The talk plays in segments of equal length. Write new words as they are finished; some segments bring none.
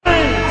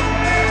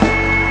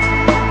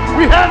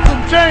We have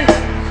some chains.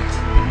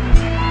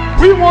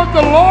 We want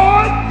the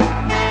Lord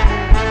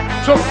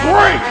to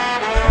break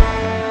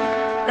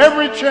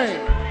every chain.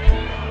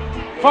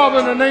 Father,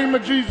 in the name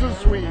of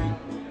Jesus, we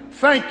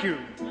thank you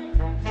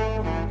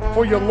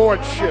for your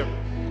lordship.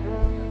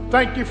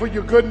 Thank you for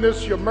your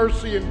goodness, your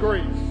mercy, and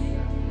grace.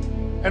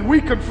 And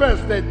we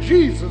confess that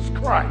Jesus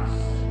Christ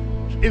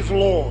is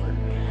Lord.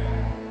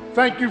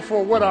 Thank you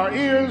for what our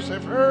ears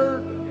have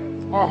heard,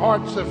 our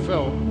hearts have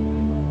felt.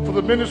 For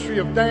the ministry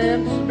of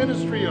dance,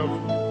 ministry of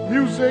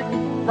music,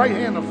 right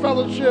hand of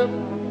fellowship.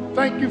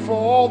 Thank you for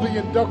all the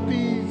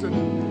inductees.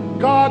 And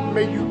God,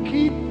 may you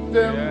keep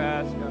them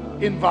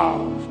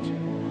involved.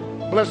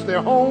 Bless their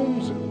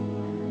homes.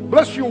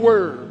 Bless your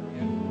word.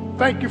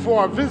 Thank you for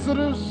our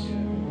visitors.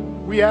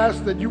 We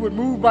ask that you would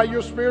move by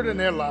your spirit in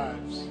their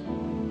lives.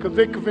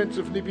 Convict, convince,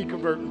 if they be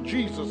converted. In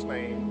Jesus'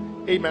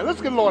 name, amen. Let's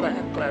give the Lord a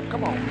hand clap.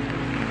 Come on.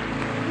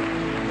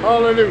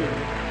 Hallelujah.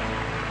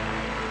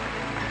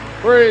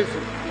 Praise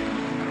him.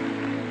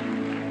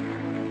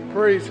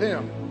 Praise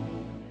him.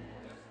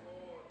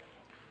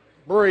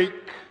 Break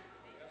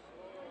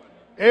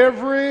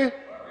every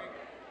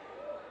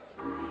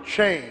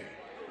chain.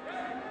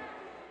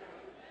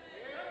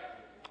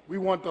 We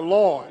want the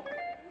Lord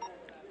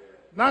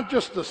not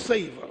just to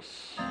save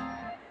us,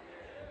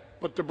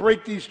 but to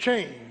break these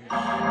chains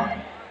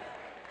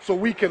so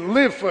we can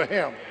live for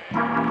him.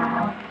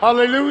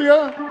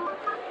 Hallelujah.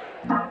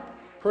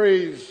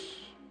 Praise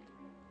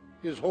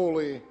his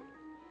holy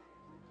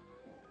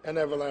and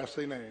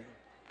everlasting name.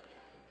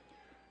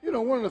 You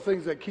know, one of the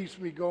things that keeps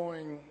me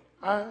going,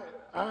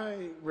 I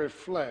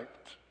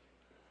reflect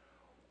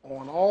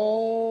on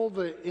all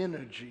the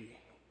energy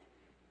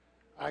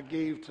I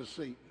gave to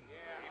Satan.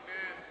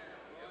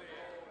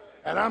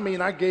 And I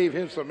mean, I gave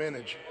him some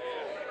energy.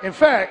 In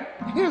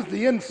fact, here's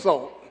the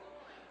insult.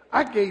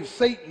 I gave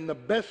Satan the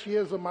best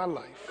years of my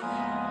life.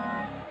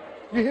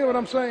 You hear what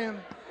I'm saying?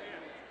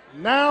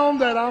 Now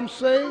that I'm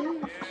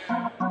saved,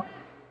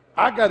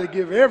 I got to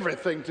give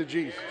everything to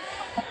Jesus.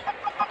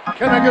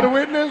 Can I get a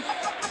witness?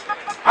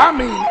 I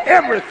mean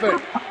everything.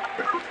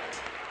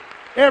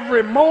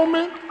 Every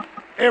moment,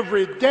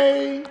 every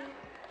day.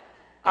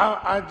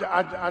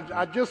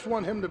 I just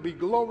want him to be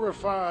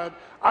glorified.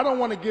 I don't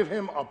want to give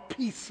him a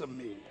piece of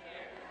me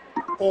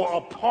or a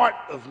part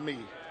of me.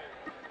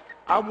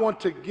 I want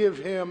to give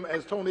him,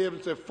 as Tony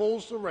Evans said, full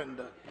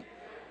surrender.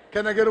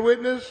 Can I get a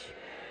witness?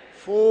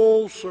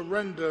 Full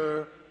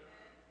surrender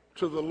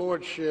to the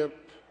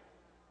lordship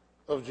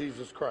of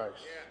Jesus Christ.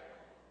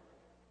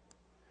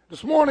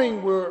 This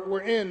morning we're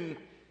in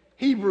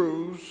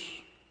Hebrews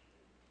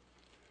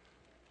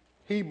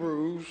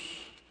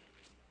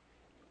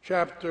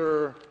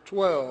chapter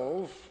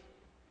 12.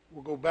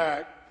 We'll go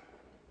back.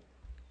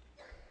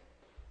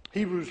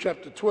 Hebrews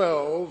chapter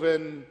 12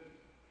 and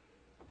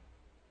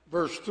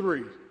verse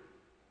 3.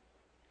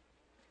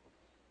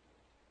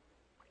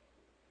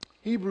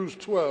 Hebrews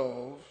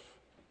 12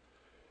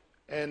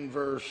 and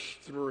verse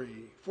 3.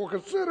 For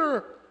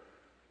consider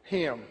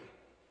him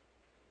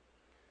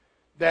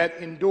that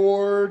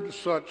endured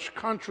such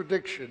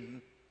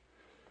contradiction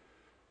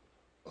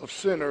of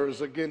sinners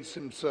against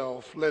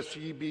himself, lest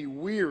ye be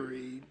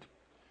wearied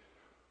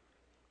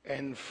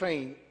and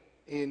faint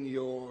in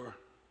your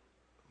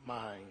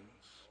minds.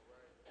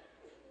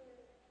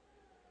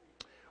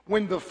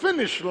 When the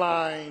finish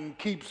line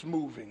keeps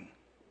moving,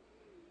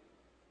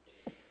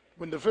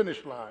 when the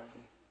finish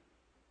line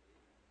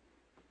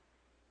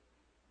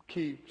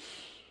keeps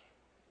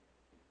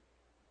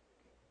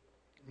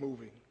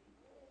moving.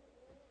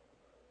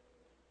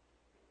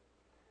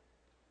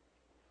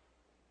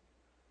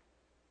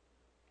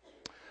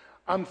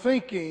 I'm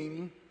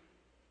thinking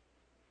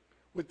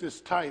with this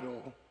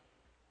title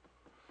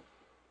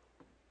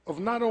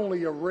of not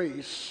only a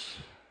race,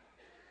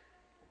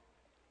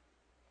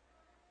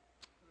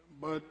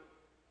 but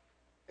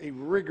a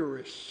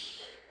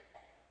rigorous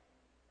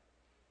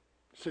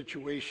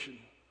situation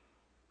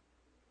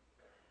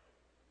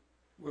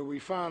where we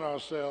find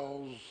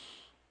ourselves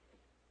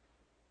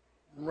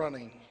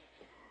running,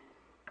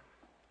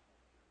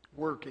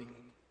 working,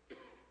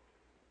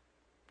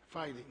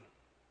 fighting.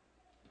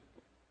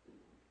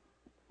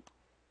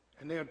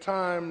 And there are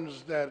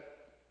times that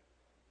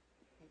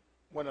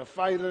when a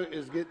fighter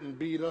is getting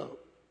beat up,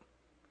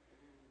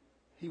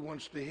 he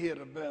wants to hear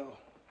the bell.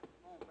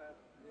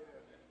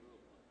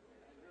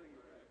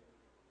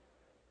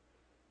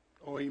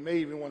 Or he may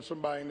even want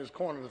somebody in his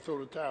corner to throw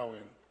the towel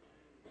in.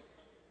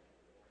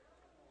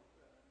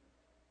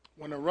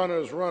 When a runner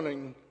is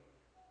running,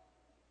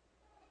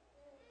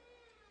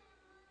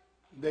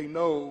 they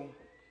know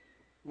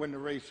when the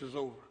race is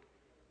over.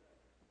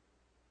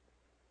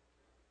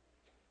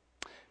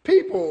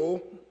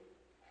 People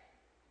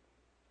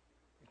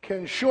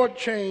can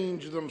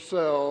shortchange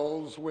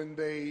themselves when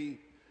they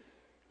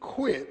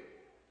quit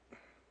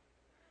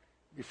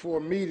before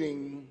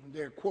meeting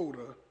their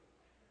quota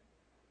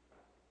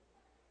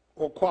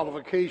or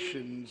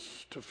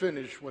qualifications to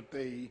finish what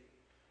they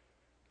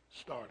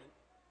started.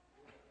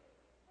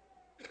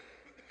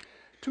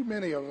 Too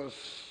many of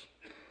us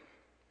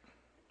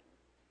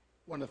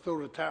want to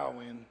throw the towel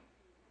in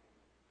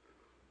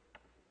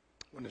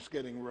when it's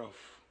getting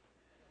rough.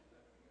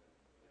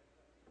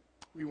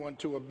 We want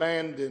to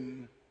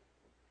abandon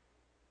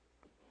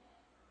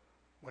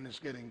when it's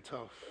getting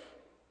tough.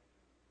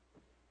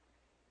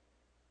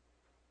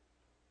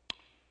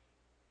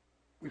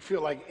 We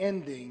feel like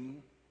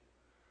ending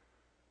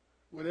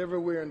whatever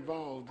we're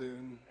involved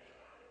in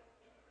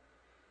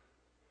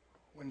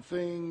when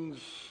things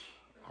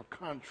are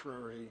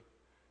contrary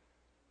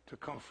to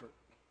comfort.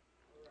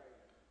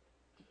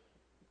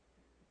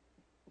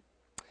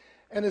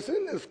 And it's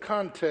in this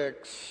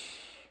context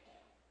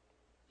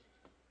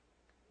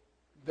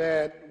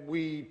that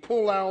we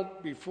pull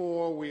out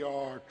before we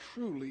are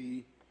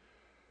truly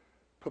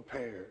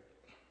prepared.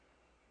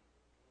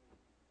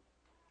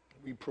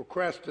 We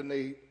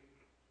procrastinate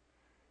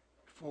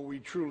before we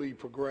truly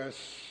progress.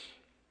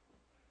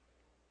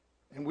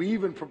 And we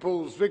even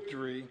propose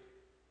victory,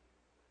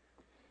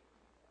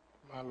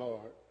 my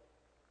Lord,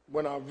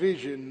 when our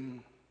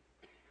vision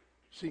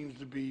seems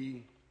to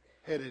be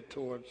headed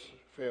towards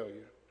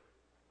failure.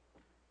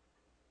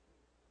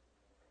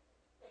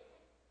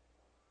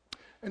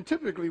 And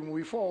typically when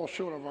we fall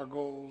short of our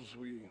goals,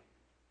 we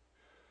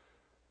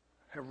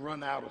have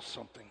run out of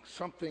something.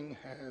 Something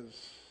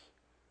has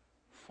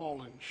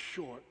fallen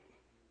short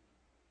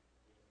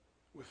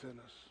within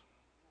us.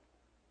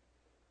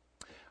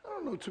 I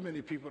don't know too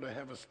many people that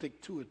have a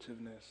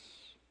stick-to-itiveness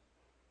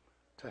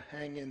to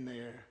hang in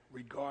there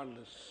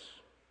regardless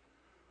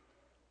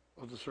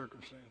of the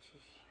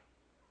circumstances.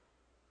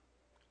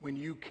 When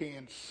you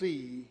can't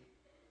see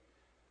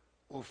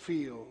or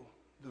feel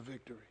the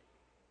victory.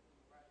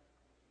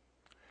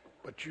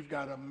 But you've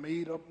got a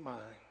made-up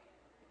mind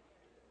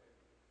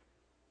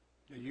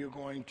that you're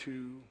going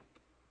to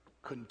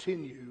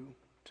continue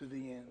to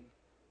the end.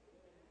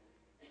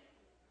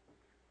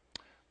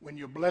 When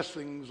your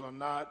blessings are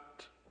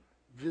not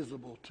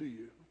visible to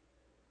you.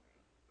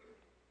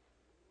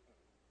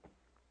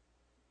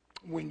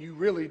 When you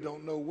really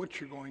don't know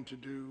what you're going to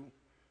do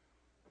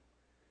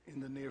in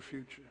the near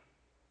future.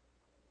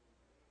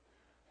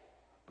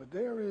 But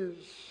there is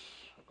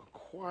a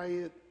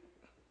quiet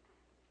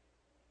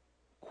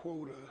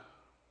quota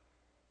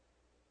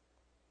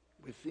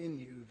within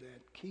you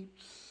that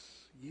keeps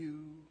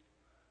you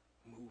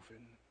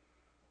moving.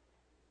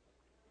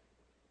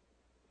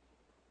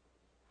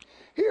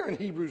 Here in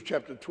Hebrews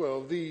chapter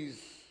 12,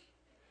 these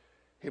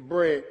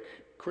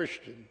Hebraic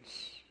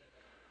Christians,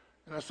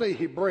 and I say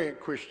Hebraic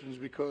Christians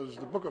because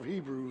the book of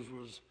Hebrews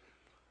was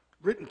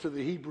written to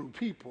the Hebrew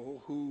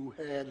people who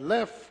had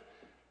left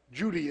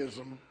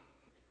Judaism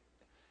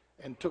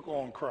and took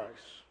on Christ.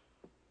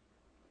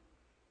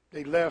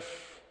 They left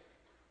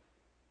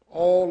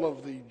all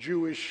of the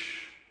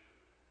Jewish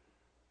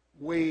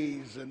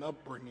ways and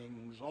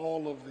upbringings,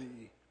 all of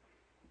the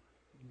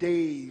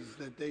days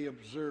that they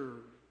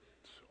observed,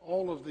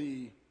 all of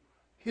the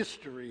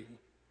history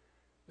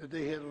that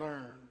they had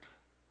learned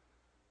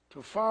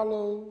to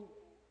follow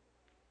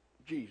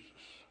Jesus.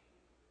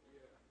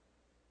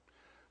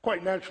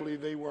 Quite naturally,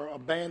 they were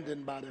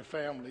abandoned by their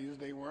families.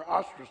 They were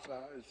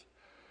ostracized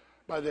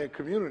by their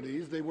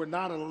communities. They were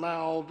not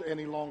allowed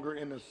any longer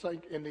in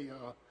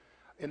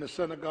the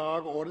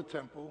synagogue or the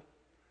temple.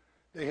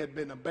 They had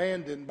been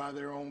abandoned by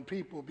their own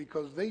people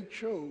because they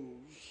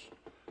chose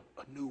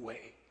a new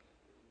way.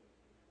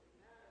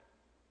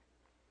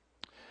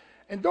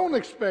 And don't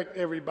expect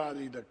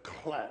everybody to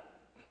clap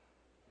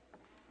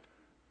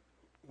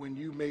when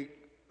you make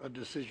a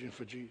decision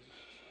for Jesus.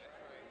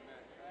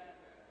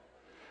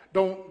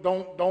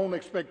 Don't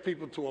expect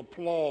people to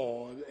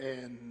applaud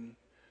and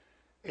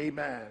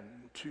amen,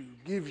 to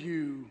give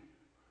you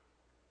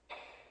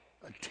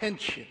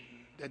attention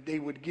that they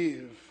would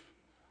give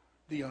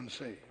the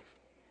unsaved.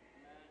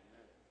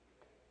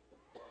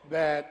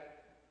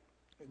 That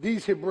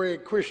these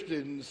Hebraic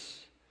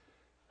Christians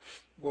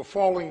were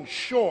falling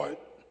short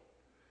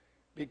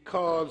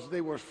because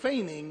they were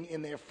feigning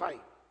in their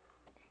fight.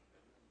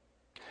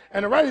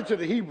 And the writer to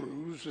the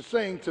Hebrews is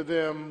saying to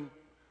them,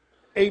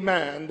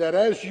 amen, that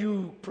as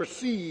you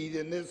proceed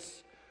in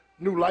this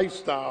new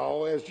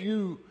lifestyle, as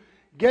you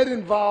get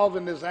involved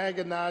in this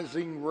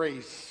agonizing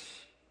race,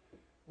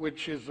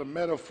 which is a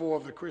metaphor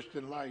of the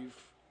Christian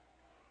life,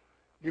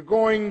 you're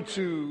going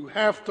to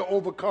have to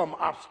overcome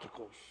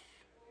obstacles.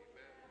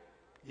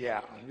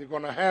 Yeah, you're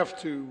going to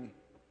have to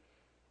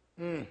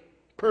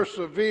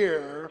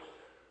persevere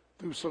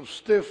through some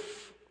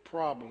stiff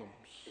problems.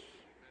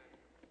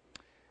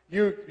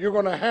 You're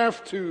going to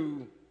have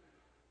to,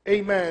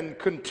 amen,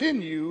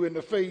 continue in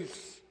the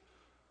face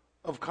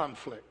of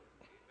conflict.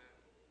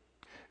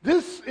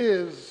 This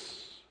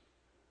is,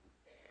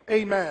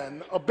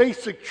 amen, a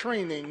basic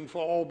training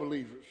for all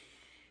believers.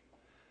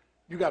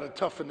 You got to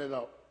toughen it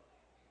up.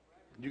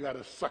 You got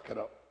to suck it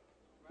up.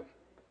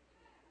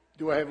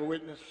 Do I have a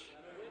witness?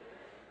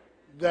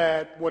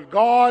 That what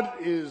God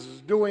is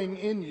doing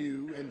in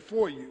you and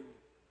for you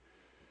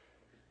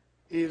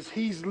is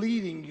he's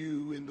leading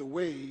you in the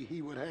way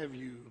he would have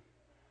you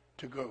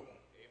to go.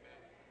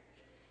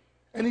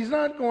 And he's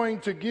not going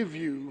to give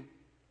you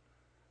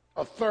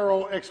a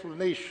thorough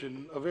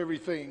explanation of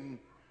everything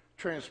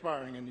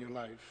transpiring in your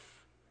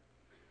life.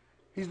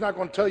 He's not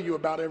going to tell you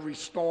about every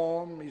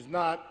storm. He's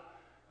not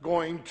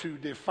going to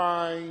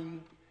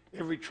define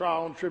every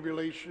trial and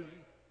tribulation.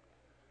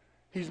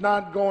 He's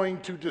not going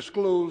to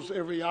disclose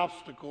every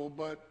obstacle,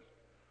 but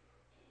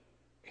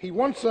he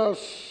wants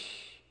us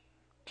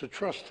to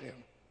trust him,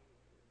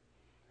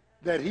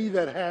 that he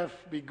that hath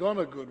begun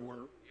a good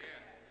work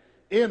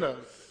in us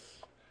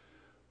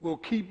will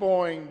keep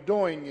on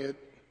doing it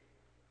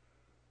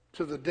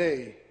to the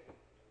day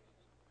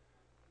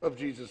of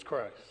Jesus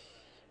Christ.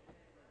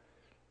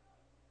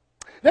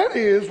 That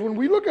is, when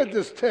we look at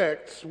this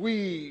text,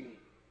 we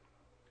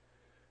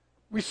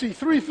see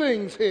three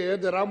things here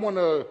that I want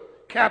to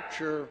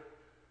capture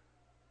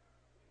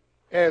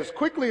as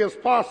quickly as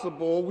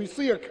possible. We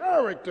see a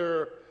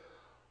character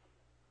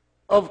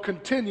of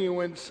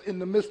continuance in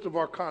the midst of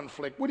our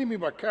conflict. What do you mean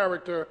by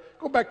character?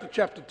 Go back to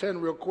chapter 10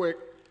 real quick.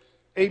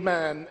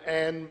 Amen.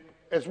 And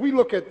as we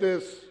look at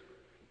this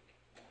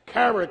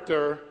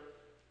character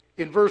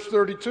in verse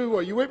 32,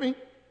 are you with me?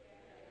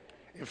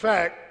 In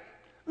fact,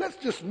 let's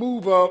just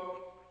move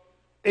up.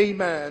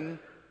 Amen.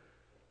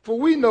 For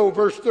we know,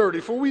 verse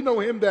 30, for we know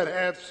him that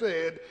hath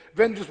said,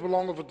 vengeance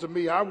belongeth unto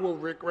me, I will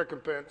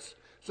recompense,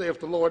 saith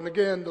the Lord. And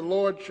again, the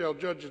Lord shall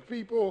judge his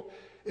people.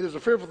 It is a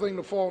fearful thing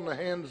to fall in the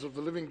hands of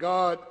the living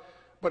God,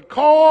 but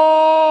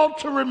call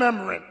to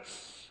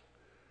remembrance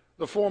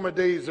the former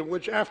days in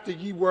which after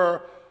ye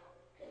were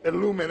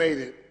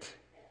illuminated.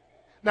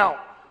 Now,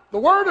 the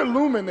word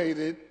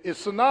illuminated is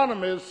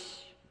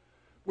synonymous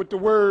with the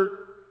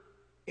word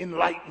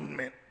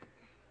enlightenment.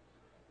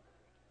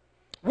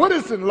 What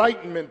is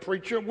enlightenment,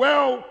 preacher?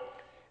 Well,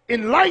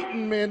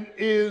 enlightenment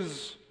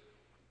is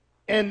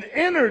an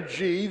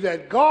energy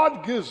that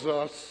God gives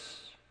us.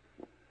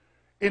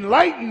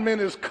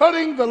 Enlightenment is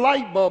cutting the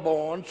light bulb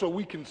on so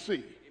we can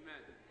see. Amen.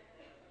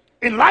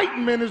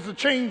 Enlightenment is to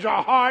change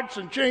our hearts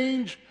and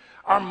change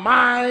our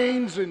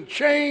minds and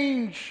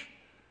change,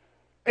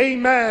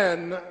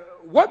 amen,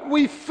 what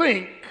we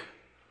think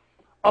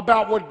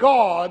about what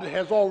God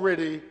has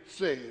already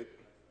said.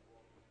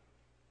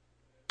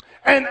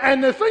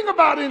 And the thing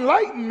about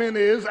enlightenment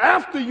is,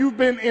 after you've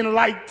been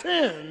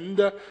enlightened,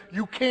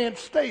 you can't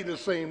stay the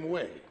same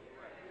way.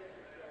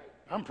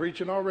 I'm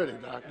preaching already,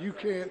 Doc. You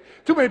can't.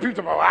 Too many people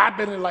talk about, I've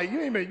been enlightened.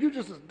 You ain't been. You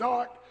just as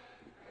dark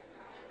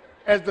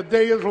as the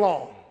day is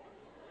long.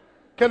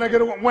 Can I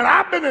get a, when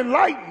I've been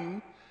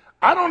enlightened,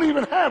 I don't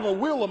even have a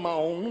will of my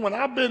own. When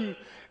I've been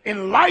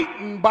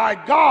enlightened by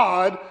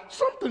God,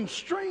 something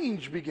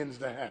strange begins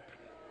to happen.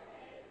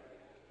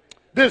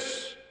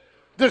 This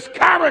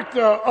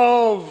character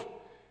of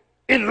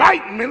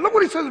enlightenment, look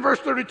what he says in verse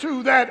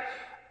 32, that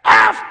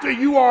after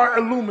you are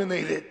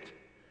illuminated,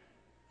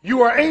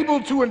 you are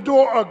able to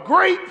endure a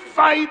great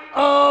fight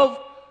of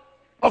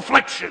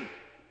affliction.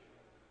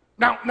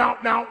 Now,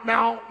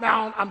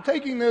 I'm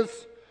taking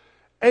this,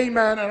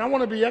 amen, and I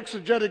want to be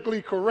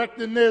exegetically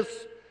correct in this,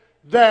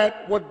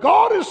 that what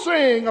God is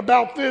saying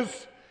about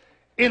this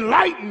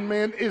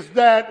enlightenment is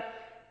that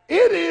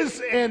it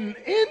is an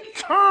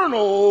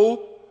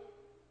internal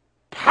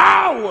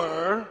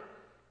power,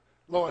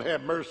 Lord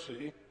have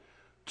mercy,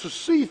 to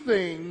see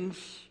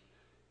things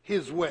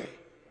his way.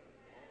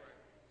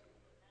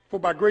 For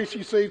by grace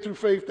ye saved through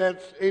faith,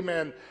 that's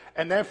amen.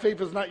 And that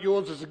faith is not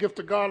yours, it's a gift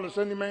of God, lest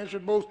any man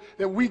should boast.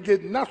 That we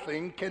did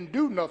nothing, can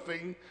do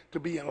nothing to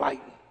be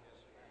enlightened.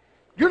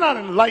 You're not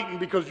enlightened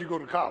because you go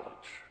to college.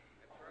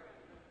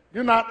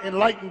 You're not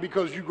enlightened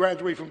because you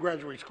graduate from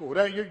graduate school.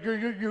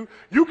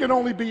 You can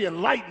only be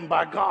enlightened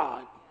by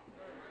God.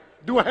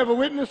 Do I have a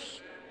witness?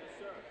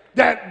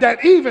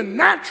 That even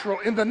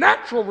in the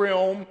natural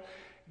realm,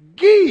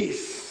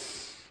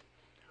 geese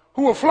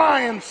who are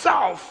flying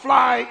south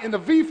fly in the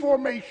V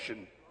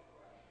formation.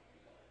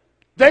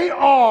 They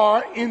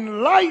are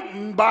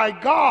enlightened by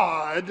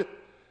God,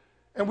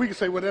 and we can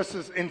say, well, that's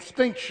his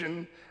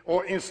instinction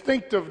or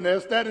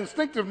instinctiveness. That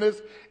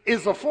instinctiveness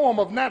is a form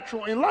of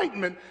natural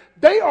enlightenment.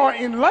 They are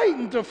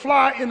enlightened to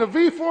fly in a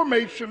V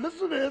formation,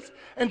 listen to this,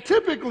 and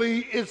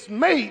typically it's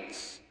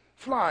mates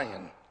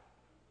flying.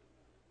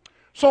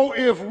 So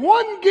if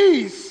one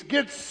geese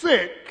gets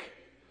sick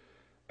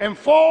and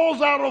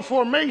falls out of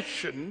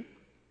formation,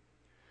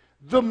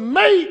 the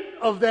mate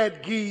of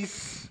that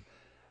geese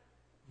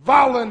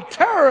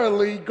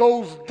voluntarily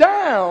goes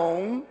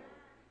down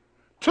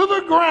to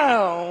the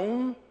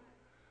ground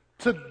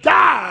to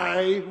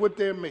die with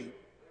their mate.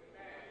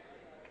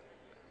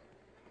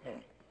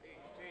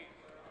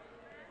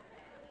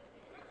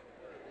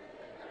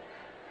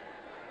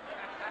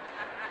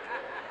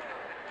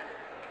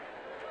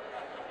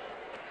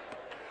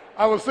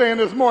 I was saying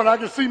this morning, I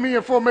can see me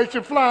in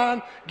formation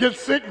flying, get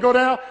sick and go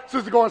down.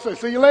 Sister go and say,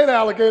 see you later,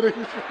 alligator.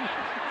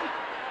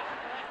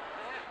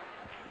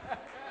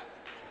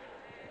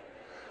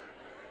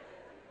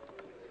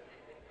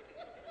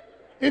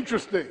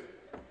 Interesting.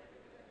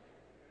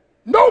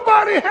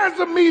 Nobody has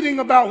a meeting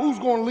about who's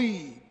going to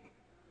lead.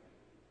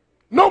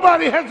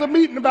 Nobody has a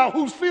meeting about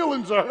whose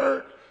feelings are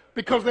hurt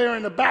because they're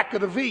in the back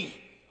of the V.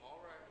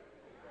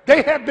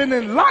 They have been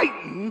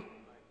enlightened,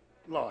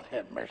 Lord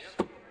have mercy,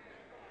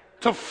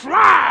 to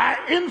fly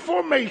in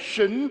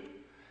formation,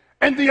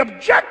 and the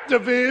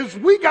objective is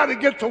we got to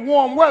get to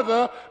warm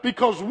weather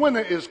because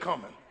winter is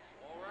coming.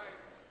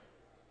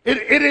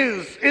 It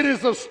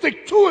is a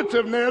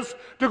stick-to-itiveness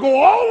to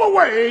go all the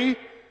way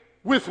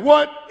with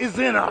what is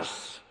in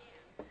us.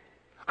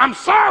 I'm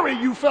sorry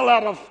you fell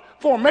out of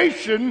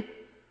formation.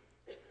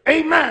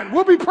 Amen.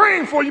 We'll be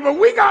praying for you, but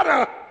we got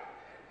to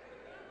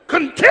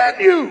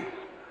continue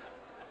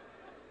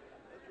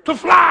to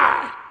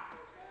fly.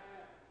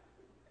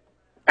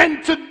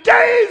 And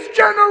today's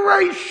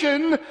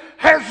generation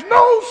has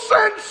no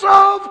sense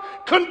of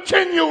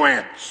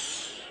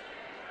continuance.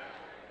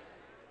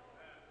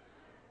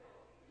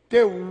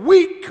 They're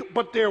weak,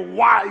 but they're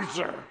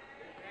wiser.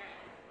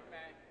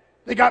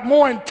 They got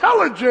more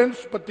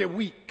intelligence, but they're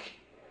weak.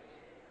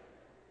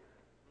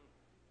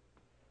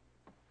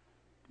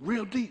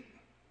 Real deep.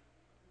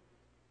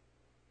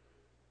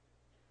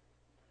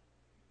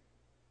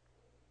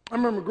 I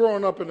remember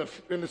growing up in the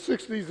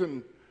 60s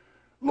and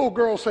little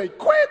girls say,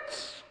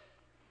 "Quits!"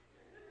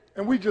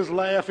 And we just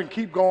laugh and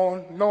keep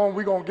going, knowing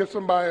we're going to get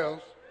somebody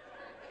else.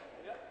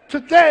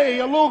 Today,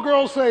 a little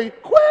girl say,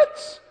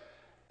 "Quits!"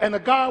 And a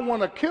guy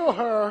want to kill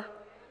her,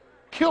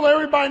 kill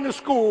everybody in the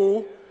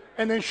school,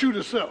 and then shoot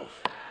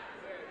herself.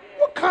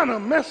 What kind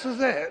of mess is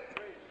that?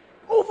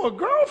 Over a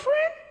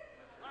girlfriend?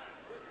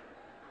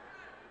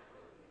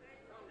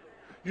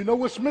 You know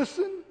what's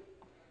missing?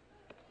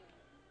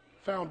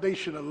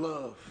 Foundation of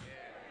love.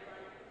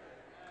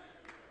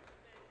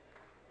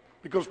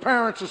 Because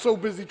parents are so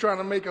busy trying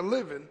to make a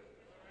living.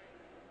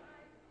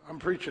 I'm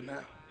preaching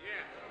now.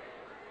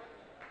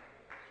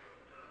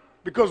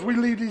 Because we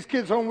leave these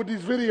kids home with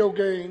these video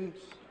games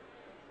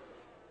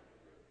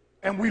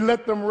and we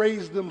let them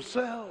raise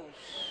themselves.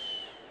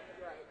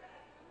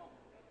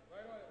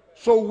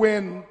 So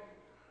when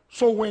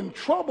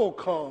trouble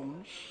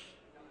comes,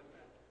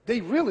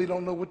 they really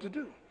don't know what to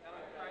do.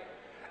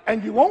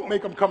 And you won't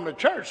make them come to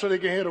church so they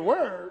can hear the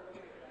word.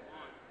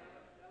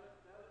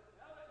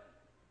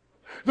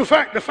 The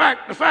fact of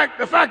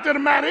the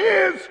matter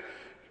is,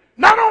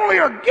 not only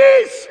are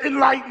geese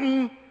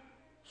enlightened,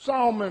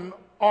 salmon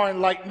are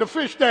enlightened. The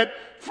fish that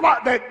fly,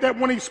 that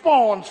when he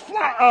spawns,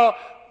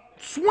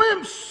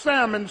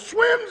 salmon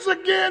swims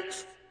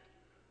against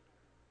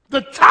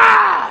the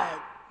tide,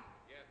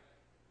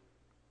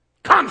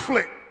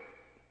 conflict,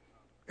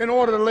 in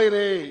order to lay the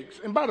eggs.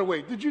 And by the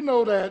way, did you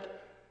know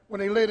that when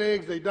they lay the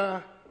eggs, they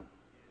die?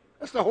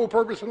 That's the whole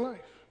purpose in life.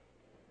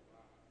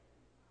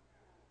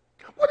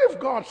 What if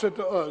God said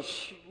to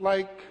us,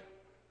 like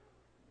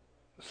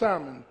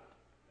Simon,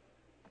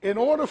 in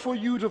order for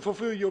you to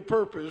fulfill your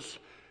purpose,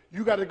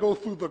 you got to go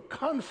through the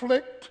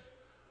conflict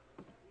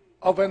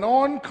of an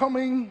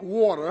oncoming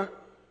water,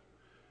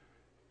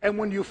 and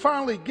when you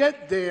finally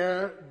get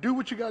there, do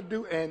what you got to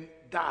do and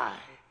die.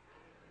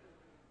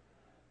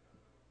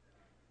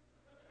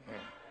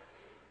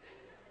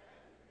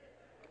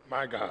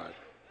 My God.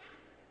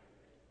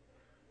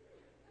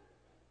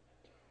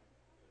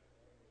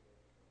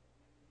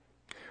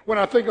 When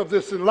I think of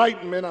this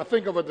enlightenment, I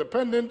think of a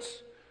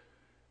dependence,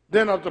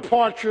 then a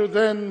departure,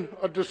 then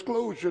a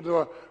disclosure.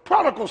 The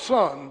prodigal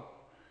son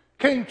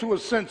came to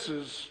his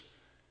senses.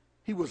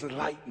 He was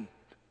enlightened.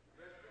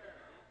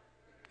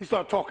 He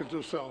started talking to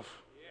himself.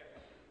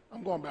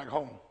 I'm going back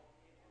home.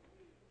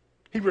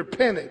 He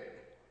repented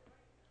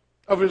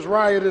of his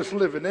riotous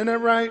living. Isn't that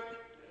right?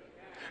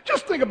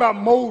 Just think about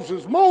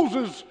Moses.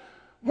 Moses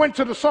went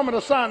to the summit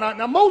of Sinai.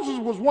 Now, Moses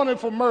was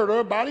wanted for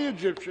murder by the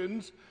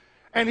Egyptians,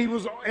 and he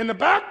was in the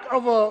back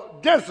of a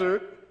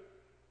desert,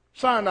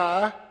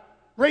 Sinai,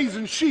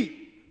 raising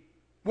sheep.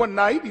 One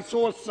night, he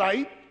saw a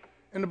sight,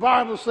 and the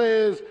Bible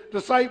says the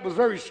sight was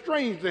very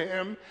strange to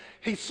him.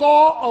 He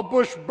saw a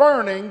bush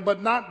burning,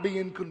 but not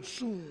being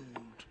consumed.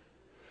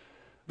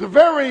 The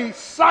very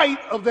sight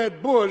of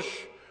that bush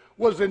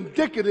was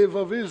indicative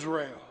of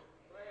Israel.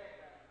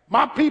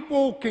 My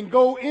people can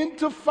go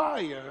into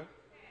fire,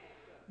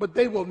 but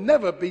they will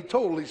never be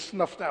totally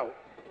snuffed out.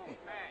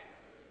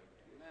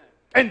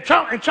 And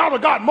child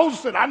of God,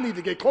 Moses said, I need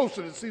to get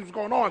closer to see what's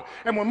going on.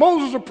 And when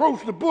Moses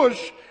approached the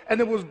bush and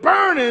it was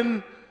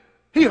burning,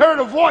 he heard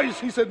a voice.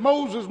 He said,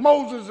 Moses,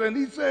 Moses. And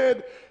he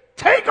said,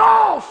 take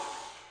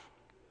off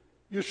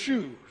your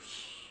shoes.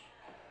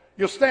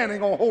 You're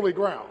standing on holy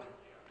ground.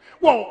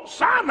 Well,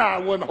 Sinai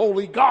wasn't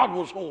holy. God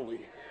was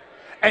holy.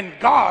 And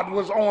God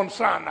was on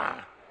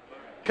Sinai.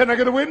 Can I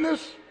get a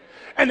witness?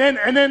 And then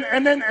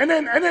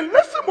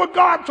listen what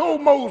God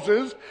told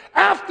Moses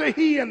after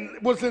he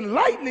was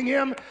enlightening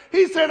him.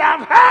 He said,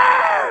 I've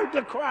heard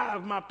the cry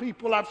of my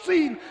people. I've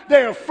seen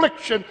their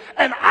affliction,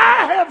 and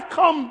I have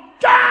come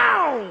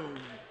down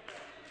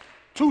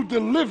to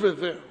deliver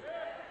them.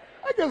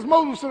 I guess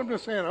Moses stood up there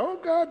saying, oh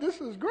God,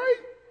 this is great.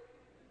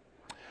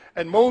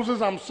 And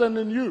Moses, I'm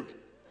sending you.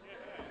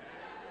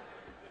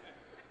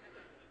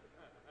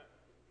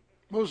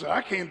 Moses said,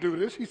 I can't do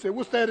this. He said,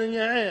 what's that in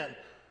your hand?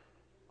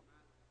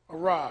 A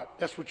rod.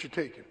 That's what you're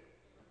taking.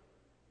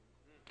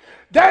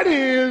 That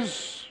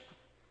is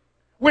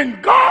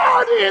When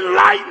God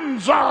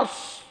enlightens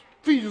us,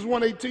 Ephesians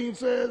 1:18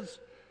 says,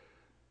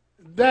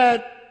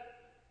 that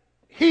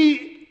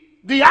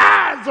the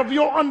eyes of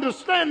your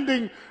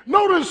understanding,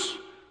 notice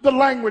the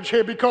language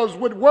here, because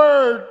with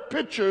word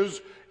pictures,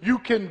 you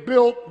can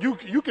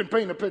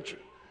paint a picture.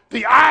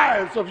 The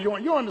eyes of you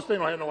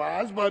understand, I don't have no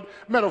eyes, but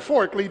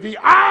metaphorically, the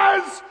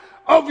eyes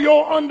of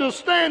your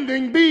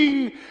understanding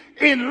being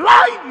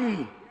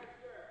enlightened,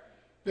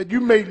 that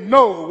you may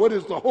know what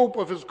is the hope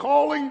of his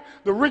calling,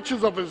 the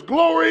riches of his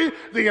glory,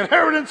 the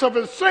inheritance of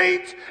his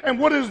saints, and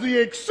what is the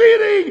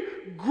exceeding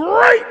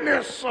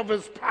greatness of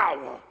his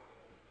power,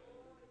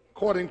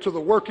 according to the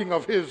working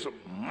of his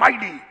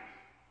mighty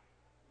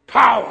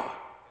power.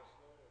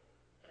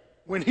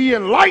 When he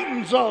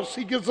enlightens us,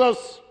 he gives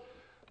us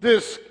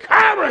this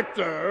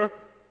character,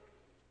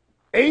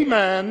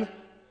 amen,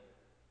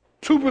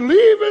 to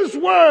believe his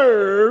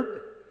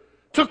word,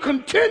 to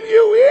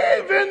continue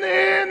even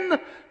in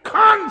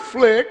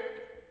conflict.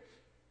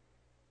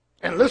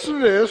 And listen to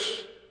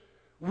this,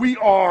 we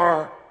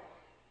are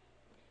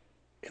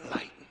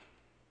enlightened.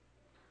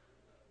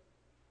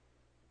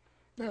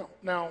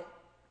 Now,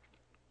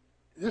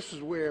 this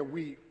is where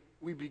we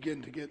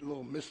begin to get a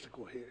little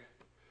mystical here.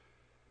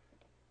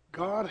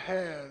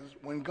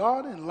 When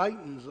God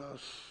enlightens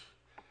us,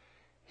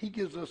 he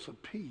gives us a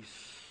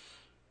peace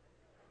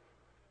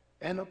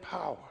and a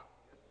power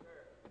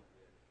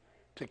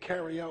to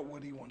carry out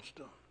what he wants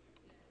done.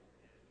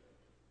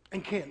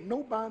 And can't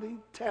nobody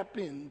tap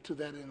into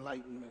that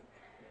enlightenment.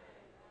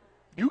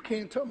 You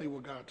can't tell me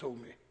what God told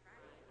me.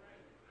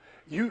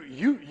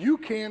 You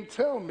can't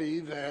tell me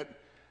that,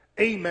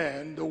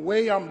 amen, the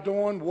way I'm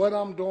doing, what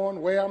I'm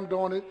doing, where I'm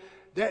doing it,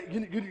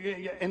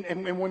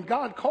 and when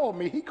God called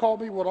me, he called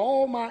me with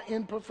all my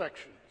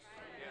imperfections.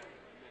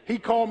 He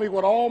called me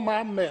with all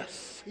my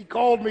mess. He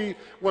called me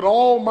with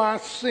all my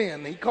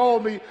sin. He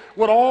called me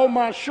with all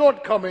my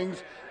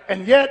shortcomings,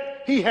 and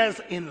yet he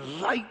has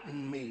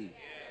enlightened me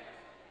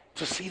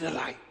to see the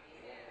light.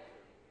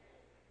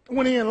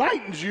 When he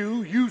enlightens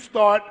you, you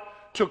start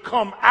to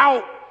come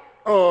out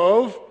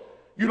of,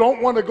 you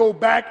don't want to go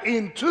back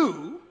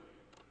into,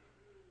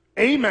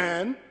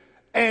 amen,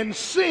 and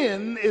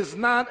sin is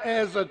not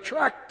as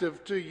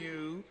attractive to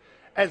you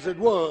as it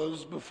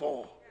was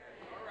before.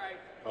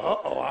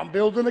 I'm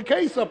building a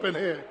case up in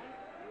here.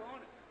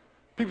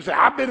 People say,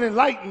 I've been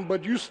enlightened,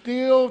 but you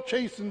still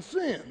chasing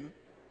sin.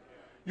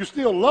 You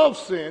still love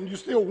sin. You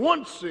still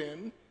want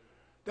sin.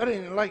 That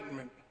ain't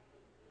enlightenment.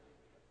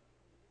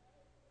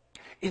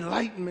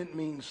 Enlightenment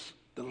means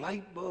the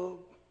light bulb.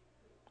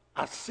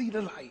 I see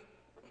the light.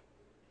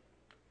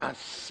 I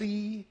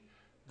see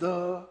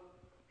the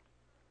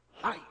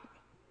light.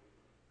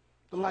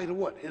 The light of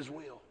what? His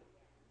will.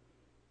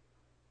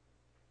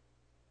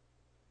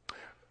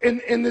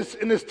 In this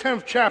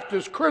 10th chapter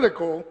is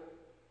critical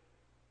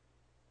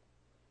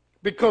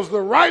because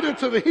the writer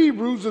to the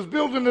Hebrews is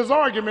building this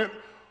argument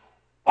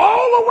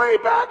all the way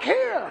back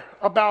here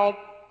about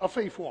a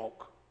faith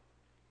walk.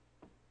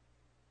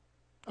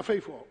 A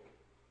faith walk.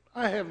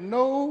 I have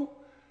no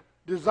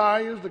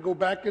desires to go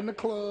back in the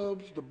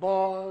clubs, the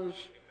bars,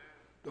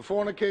 the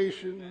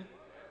fornication,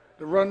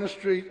 to run the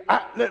street.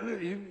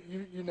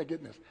 You're not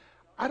getting this.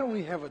 I don't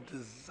even have a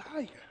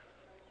desire.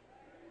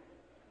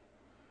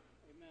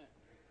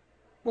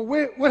 Well,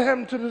 what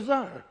happened to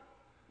desire?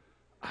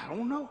 I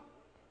don't know.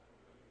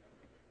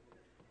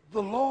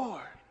 The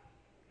Lord,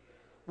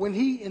 when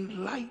he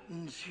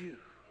enlightens you,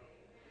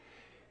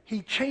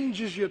 he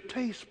changes your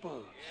taste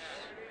buds.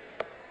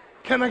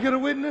 Can I get a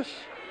witness?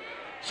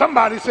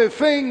 Somebody said,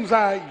 things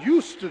I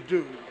used to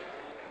do.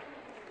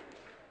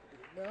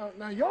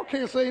 Now y'all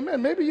can't say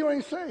amen. Maybe you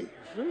ain't saved.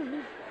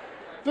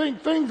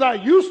 Things I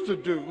used to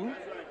do,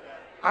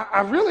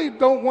 I really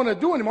don't want to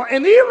do anymore.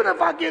 And even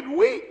if I get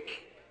weak,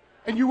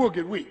 and you will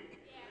get weak,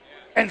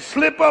 and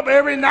slip up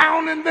every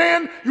now and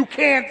then, you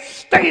can't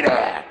stay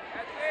there.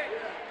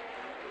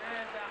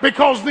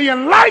 Because the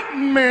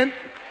enlightenment,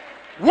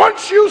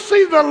 once you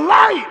see the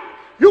light,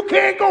 you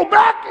can't go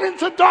back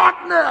into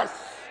darkness.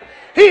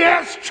 He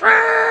has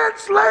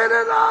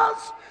translated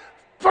us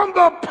from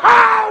the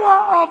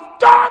power of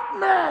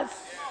darkness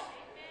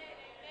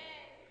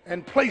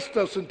and placed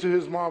us into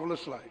his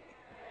marvelous light.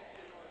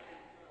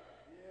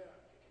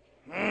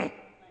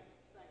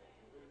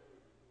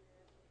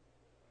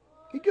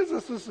 He gives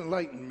us this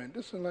enlightenment.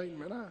 This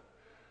enlightenment.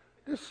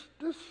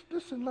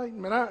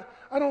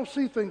 I don't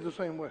see things the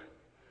same way.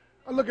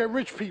 I look at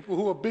rich people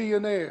who are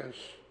billionaires.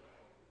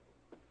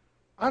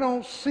 I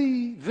don't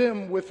see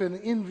them with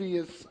an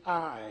envious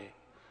eye.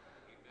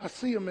 I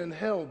see them in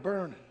hell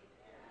burning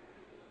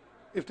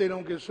if they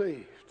don't get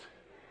saved.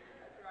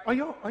 Are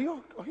y'all?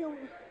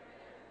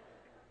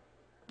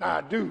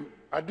 I do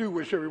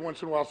wish every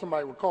once in a while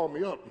somebody would call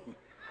me up.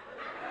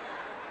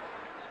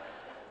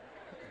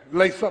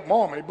 Lay something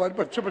on me,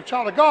 but to a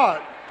child of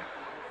God,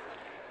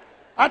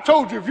 I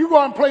told you, if you go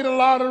out and play the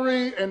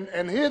lottery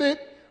and hit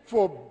it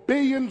for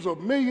billions or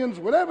millions,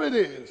 whatever it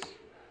is,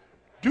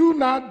 do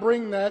not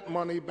bring that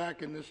money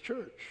back in this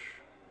church.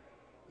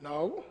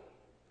 No.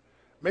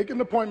 Make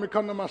an appointment,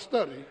 come to my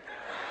study.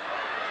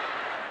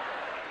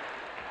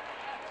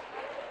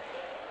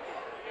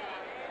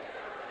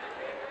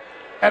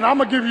 And I'm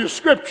going to give you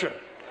scripture.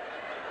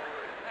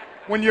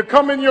 When you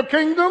come in your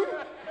kingdom,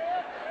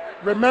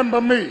 remember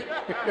me.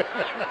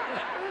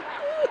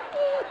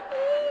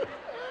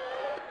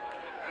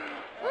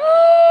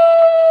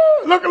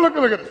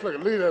 Look at this.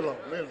 Look, leave that alone.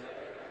 Leave it alone.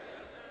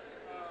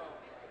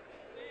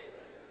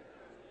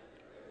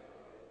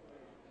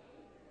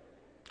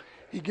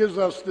 He gives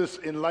us this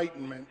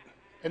enlightenment.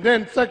 And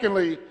then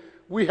secondly,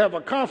 we have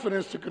a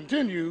confidence to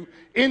continue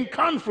in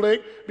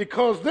conflict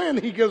because then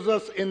he gives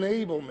us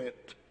enablement.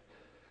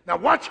 Now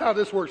watch how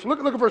this works. Look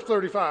at verse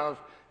 35,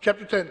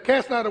 chapter 10.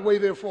 Cast not away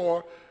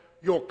therefore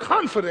your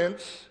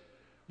confidence,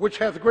 which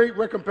hath great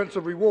recompense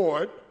of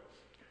reward.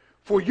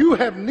 For you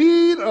have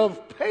need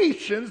of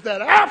patience,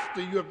 that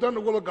after you have done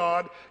the will of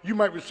God, you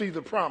might receive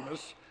the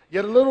promise.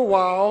 Yet a little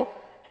while,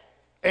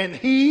 and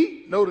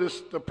he,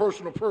 notice the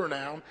personal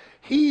pronoun,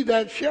 he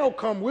that shall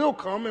come will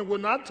come and will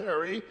not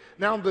tarry.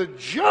 Now the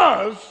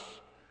just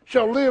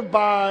shall live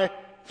by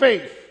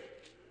faith.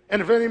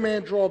 And if any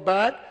man draw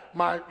back,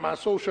 my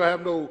soul shall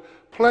have no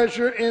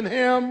pleasure in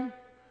him.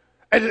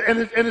 And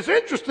it's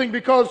interesting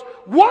because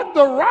what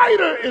the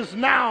writer is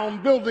now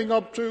building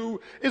up to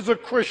is a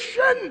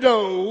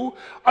crescendo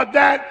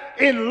that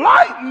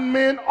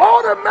enlightenment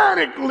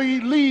automatically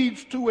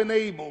leads to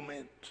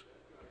enablement.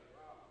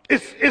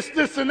 It's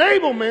this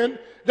enablement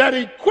that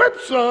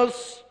equips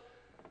us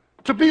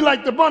to be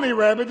like the bunny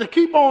rabbit, to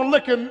keep on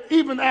licking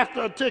even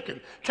after a ticking.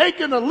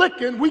 Taking a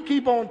licking, we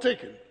keep on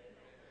ticking.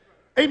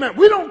 Amen.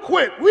 We don't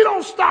quit. We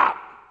don't stop.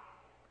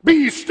 Be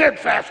ye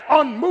steadfast,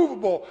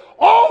 unmovable,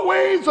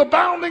 always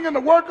abounding in the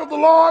work of the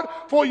Lord,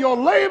 for your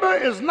labor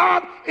is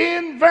not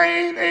in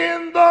vain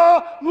in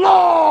the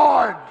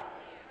Lord.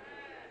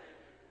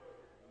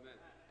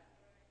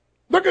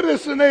 Look at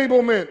this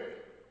enablement.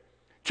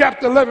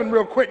 Chapter 11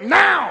 real quick.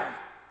 Now,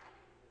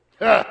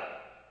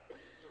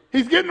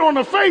 he's getting on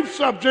the faith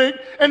subject,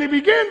 and he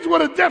begins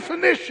with a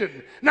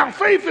definition. Now,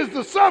 faith is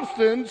the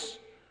substance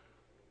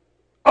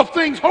of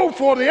things hoped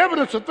for, the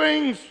evidence of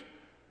things,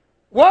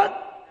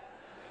 what?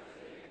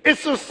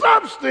 It's a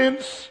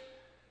substance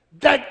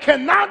that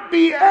cannot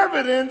be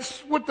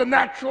evidenced with the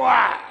natural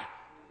eye.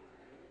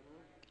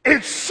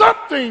 It's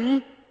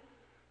something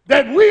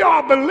that we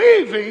are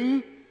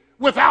believing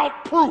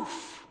without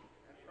proof.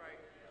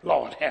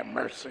 Lord have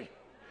mercy.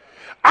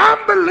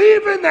 I'm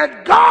believing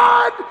that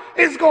God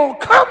is going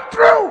to come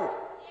through.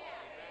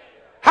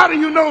 How do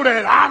you know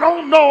that? I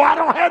don't know. I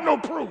don't have no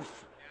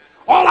proof.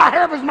 All I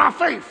have is my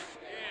faith.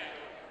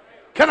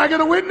 Can I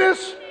get a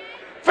witness?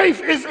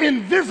 Faith is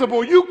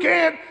invisible. You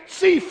can't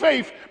see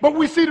faith, but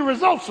we see the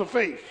results of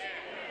faith.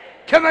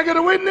 Can I get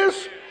a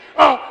witness?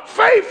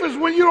 Faith is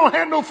when you don't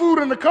have no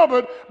food in the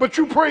cupboard, but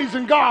you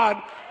praising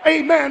God,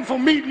 amen, for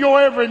meeting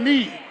your every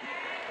need.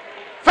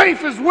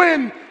 Faith is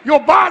when your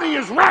body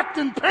is racked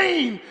in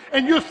pain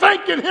and you're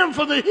thanking him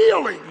for the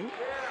healing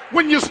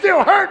when you're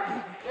still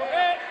hurting.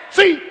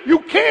 See, you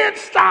can't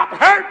stop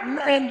hurting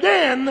and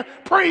then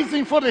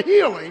praising for the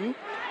healing.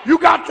 You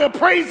got to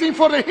praise him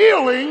for the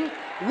healing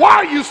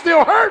while you're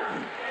still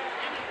hurting.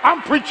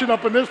 I'm preaching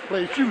up in this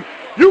place.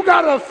 You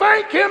got to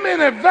thank him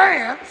in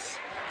advance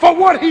for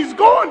what he's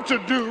going to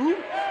do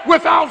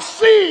without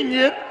seeing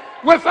it,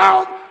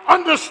 without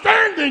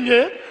understanding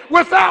it,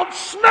 without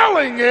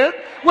smelling it,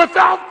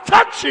 without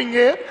touching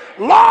it.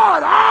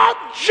 Lord, I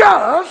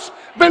just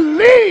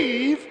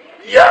believe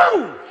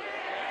you.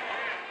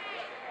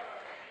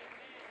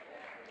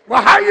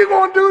 Well, how you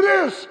going to do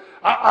this?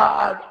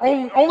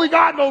 Only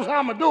God knows how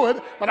I'm going to do it,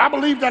 but I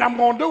believe that I'm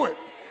going to do it.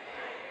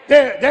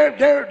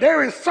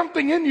 There is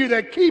something in you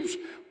that keeps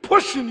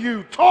pushing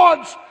you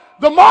towards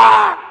the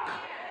mark.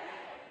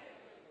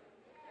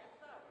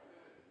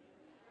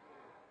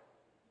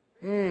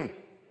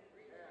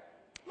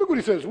 Look what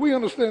he says. We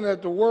understand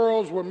that the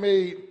worlds were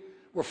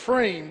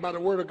framed by the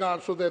word of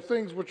God, so that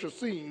things which are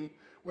seen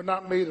were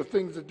not made of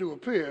things that do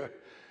appear.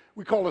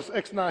 We call this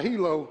ex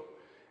nihilo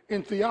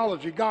in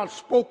theology. God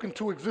spoke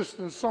into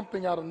existence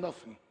something out of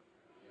nothing.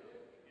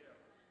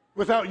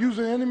 Without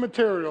using any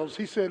materials,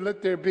 he said,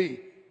 let there be.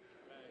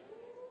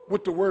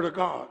 With the word of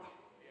God.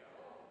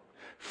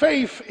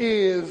 Faith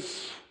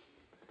is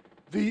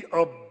the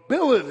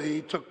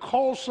ability to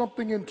call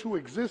something into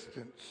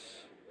existence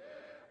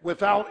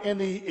without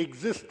any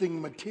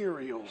existing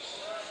materials.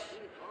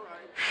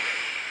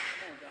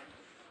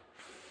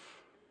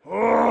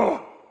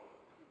 Oh.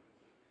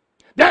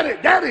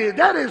 That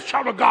is,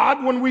 child of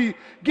God, when we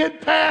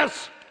get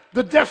past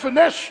the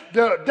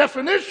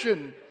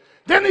definition,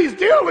 then he's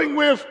dealing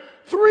with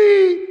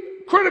three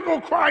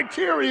critical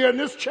criteria in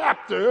this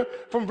chapter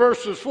from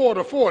verses 4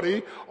 to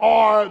 40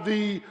 are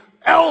the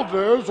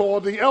elders,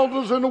 or the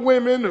elders and the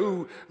women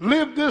who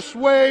lived this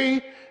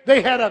way.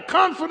 They had a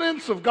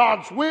confidence of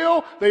God's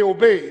will, they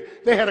obeyed.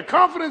 They had a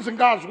confidence in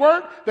God's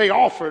work, they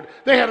offered.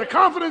 They had a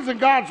confidence in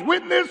God's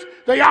witness,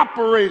 they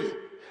operated.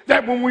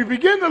 That when we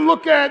begin to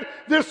look at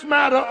this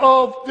matter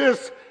of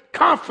this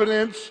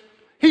confidence,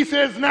 he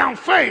says, now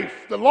faith.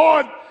 The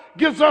Lord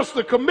gives us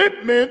the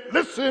commitment,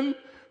 listen,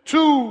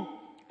 to,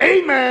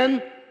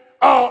 amen,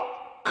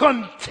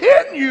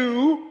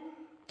 continue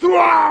through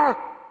our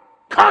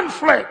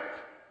conflict.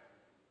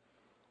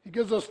 He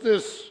gives us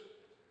this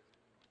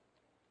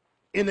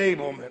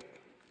enablement.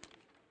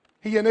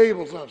 He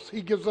enables us.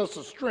 He gives us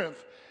the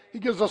strength. He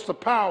gives us the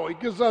power. He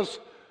gives us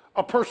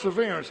a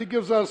perseverance. He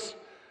gives us,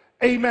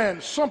 amen,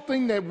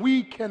 something that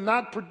we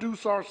cannot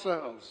produce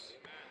ourselves.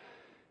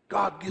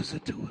 God gives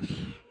it to us.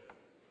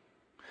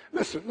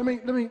 Listen, let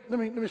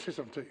me say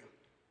something to you.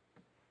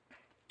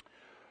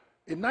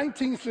 In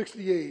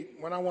 1968,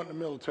 when I went in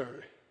the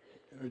military,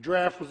 and the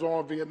draft was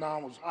on,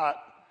 Vietnam was hot,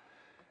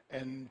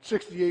 and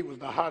 68 was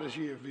the hottest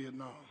year of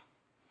Vietnam.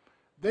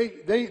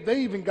 They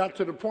even got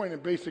to the point in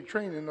basic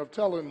training of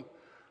telling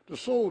the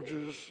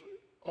soldiers,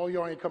 oh,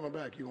 y'all ain't coming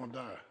back, you're going to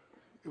die.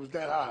 It was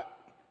that hot.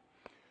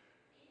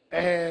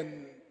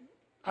 And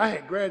I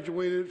had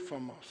graduated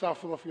from South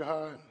Philadelphia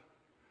High. And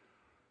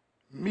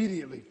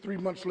immediately, 3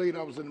 months later,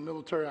 I was in the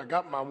military. I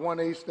got my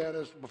 1A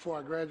status before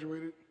I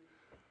graduated.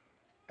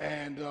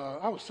 And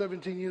I was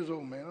 17 years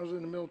old, man. I was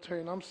in the military,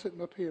 and I'm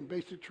sitting up here in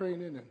basic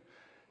training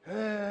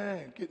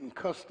and getting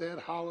cussed at,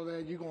 hollered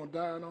at, you're going to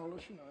die and all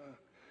this. You know.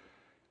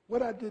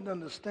 What I didn't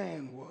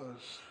understand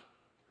was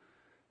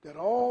that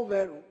all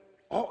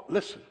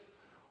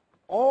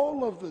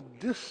of the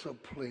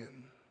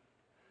discipline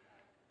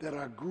that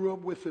I grew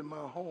up with in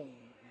my home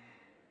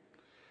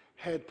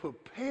had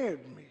prepared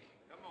me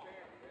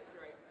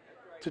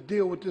to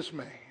deal with this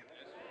man.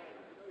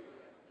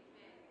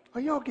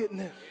 Are y'all getting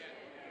this?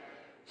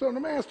 So when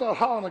the man started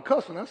hollering and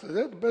cussing, I said,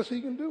 that's the best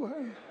he can do,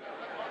 huh?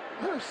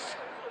 Yes.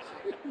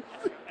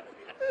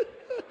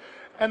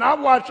 And I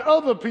watched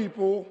other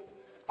people,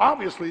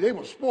 obviously they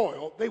were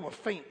spoiled, they were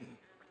fainting.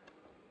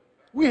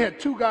 We had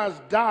 2 guys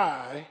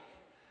die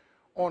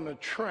on the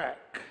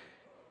track.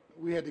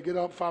 We had to get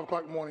up 5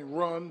 o'clock in the morning,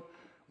 run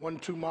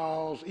 1-2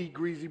 miles, eat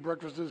greasy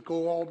breakfasts,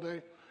 go all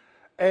day.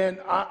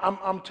 And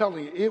I'm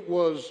telling you, it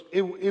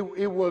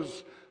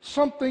was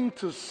something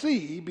to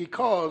see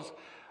because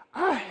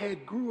I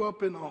had grew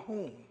up in a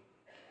home,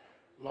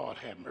 Lord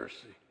have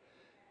mercy,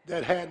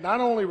 that had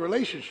not only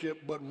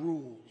relationship but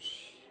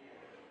rules.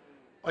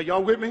 Are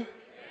y'all with me?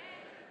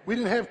 We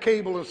didn't have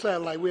cable and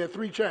satellite. We had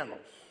 3 channels,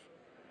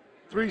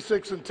 3,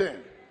 6, and 10,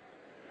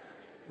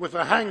 with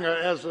a hanger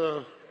as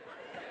a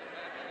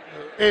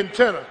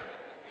antenna.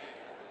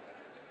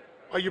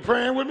 Are you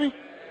praying with me?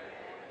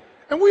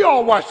 And we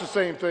all watched the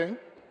same thing.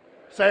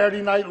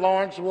 Saturday night,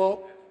 Lawrence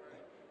Welk,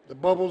 the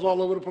bubbles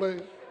all over the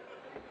place.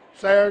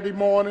 Saturday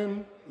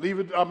morning,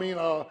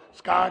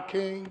 Sky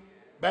King,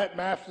 Bat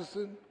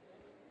Masterson.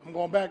 I'm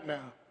going back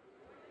now.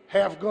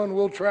 Half Gun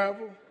Will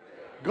Travel.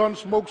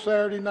 Gunsmoke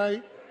Saturday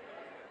night.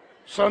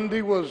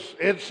 Sunday was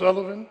Ed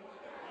Sullivan.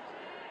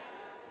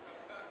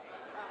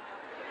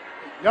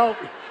 Y'all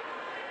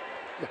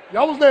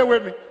was there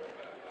with me.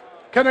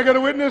 Can I get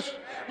a witness?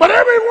 But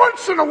every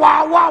once in a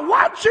while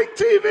watching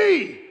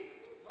TV,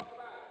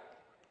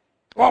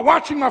 while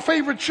watching my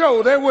favorite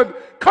show, they would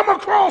come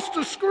across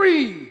the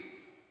screen,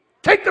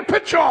 take the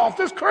picture off,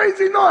 this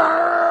crazy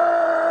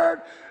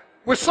nerd.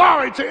 We're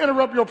sorry to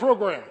interrupt your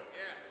program.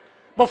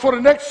 But for the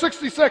next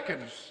 60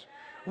 seconds,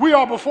 we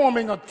are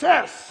performing a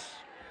test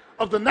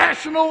of the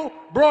national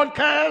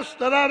broadcast,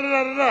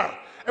 da-da-da-da-da-da.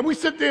 And we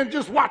sit there and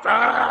just watch.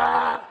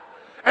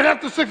 And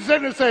after 60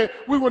 seconds, say,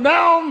 we will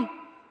now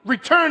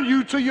return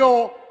you to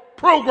your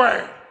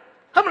program.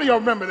 How many of y'all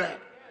remember that?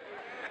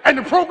 And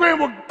the program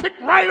will pick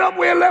right up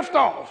where it left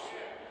off.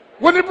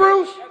 Wouldn't it,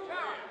 Bruce?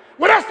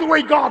 Well, that's the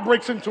way God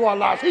breaks into our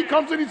lives. He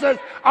comes in, he says,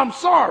 I'm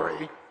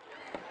sorry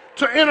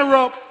to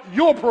interrupt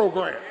your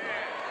program.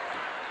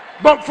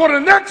 But for the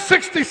next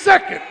 60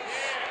 seconds,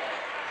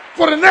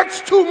 for the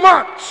next 2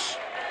 months,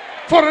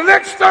 for the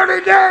next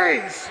 30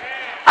 days,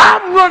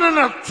 I'm running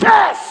a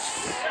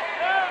test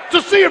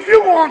to see if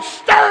you're going to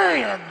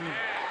stand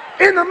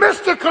in the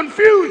midst of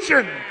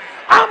confusion.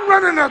 I'm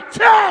running a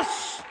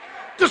test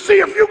to see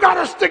if you got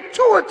a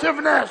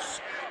stick-to-itiveness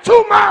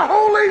to my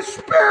Holy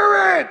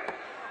Spirit.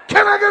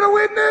 Can I get a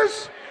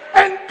witness?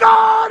 And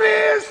God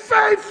is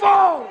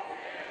faithful.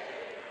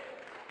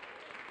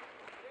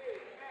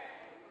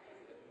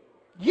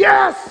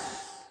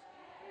 Yes,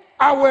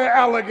 I wear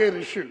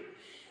alligator shoes.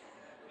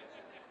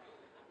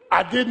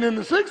 I didn't in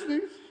the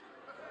 60s.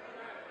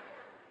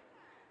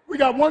 We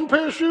got 1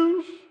 pair of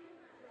shoes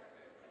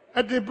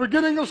at the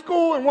beginning of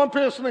school and 1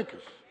 pair of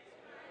sneakers.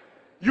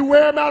 You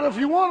wear them out if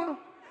you want them.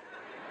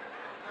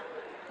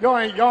 Y'all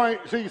ain't,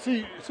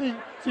 see,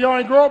 y'all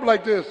ain't grow up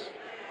like this.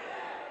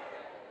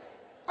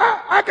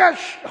 I got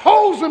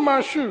holes in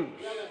my shoes.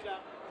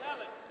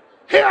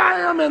 Here I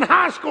am in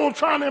high school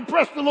trying to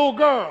impress the little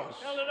girls.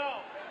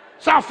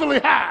 South Philly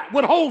High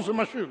with holes in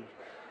my shoes.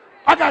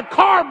 I got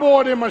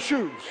cardboard in my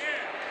shoes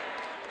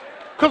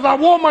because I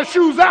wore my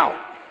shoes out.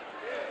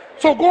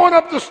 So going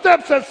up the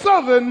steps at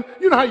Southern,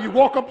 you know how you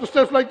walk up the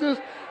steps like this?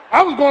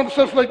 I was going up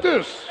the steps like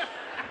this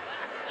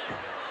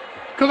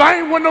because I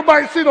ain't want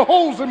nobody to see the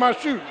holes in my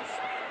shoes.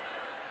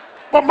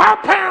 But my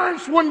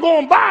parents wouldn't go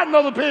and buy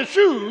another pair of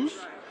shoes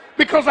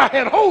because I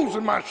had holes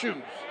in my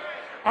shoes.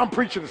 I'm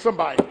preaching to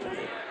somebody.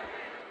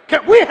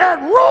 We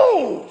had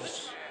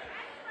rules.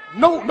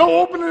 No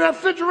opening that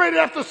refrigerator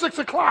after 6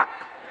 o'clock.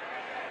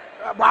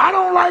 Well, I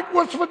don't like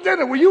what's for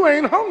dinner. Well, you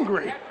ain't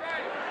hungry.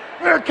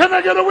 Can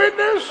I get a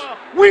witness?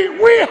 We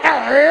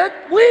had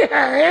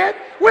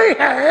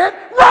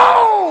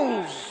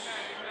rolls.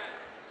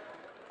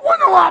 There was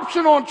no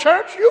option on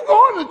church. You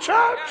going to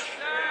church.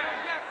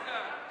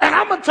 And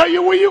I'm going to tell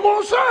you where you're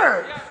going to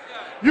serve.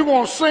 You're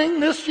going to sing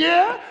this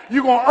year.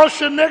 You're going to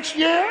usher next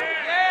year.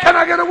 Can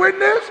I get a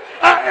witness?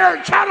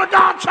 Child of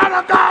God,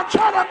 child of God,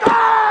 child of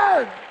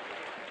God.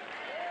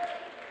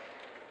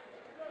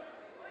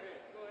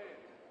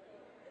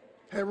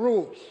 Had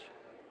rules.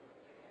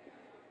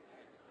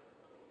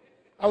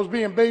 I was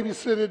being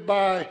babysitted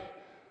by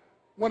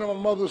one of my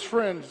mother's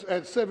friends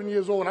at 7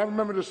 years old, and I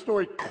remember the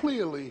story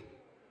clearly.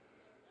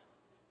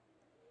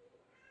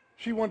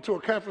 She went to a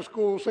Catholic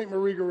school, St.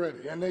 Marie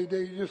Goretti, and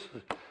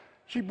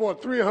she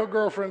brought 3 of her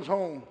girlfriends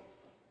home.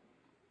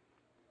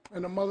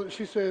 And the mother,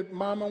 she said,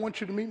 Mom, I want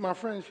you to meet my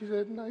friend. She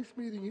said, nice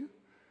meeting you.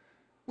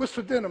 What's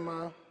for dinner,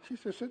 Mom? She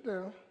said, sit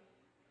down.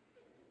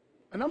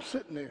 And I'm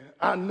sitting there.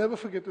 I'll never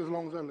forget this as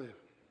long as I live.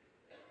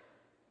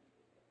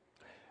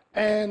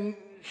 And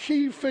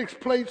she fixed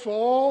plates for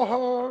all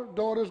her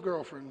daughter's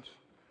girlfriends.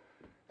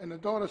 And the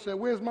daughter said,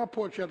 where's my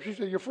pork chop? She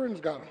said, your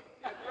friends got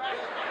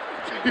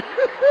them.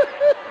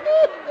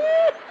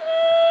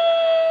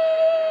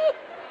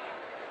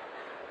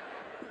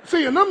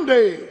 See, in them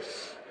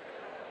days,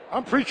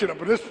 I'm preaching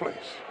up in this place,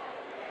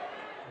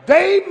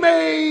 they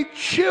made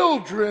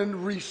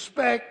children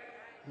respect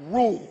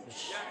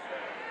rules.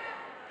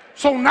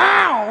 So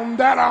now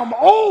that I'm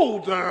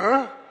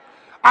older,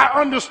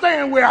 I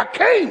understand where I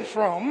came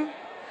from.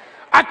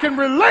 I can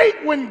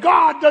relate when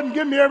God doesn't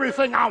give me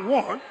everything I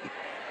want.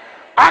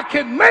 I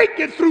can make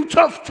it through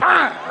tough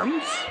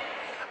times.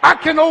 I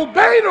can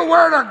obey the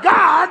word of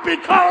God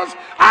because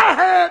I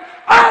had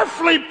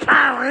earthly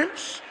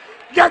parents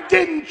that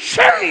didn't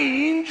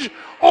change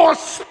or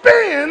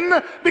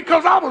spin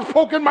because I was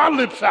poking my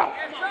lips out.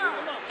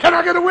 Can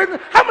I get a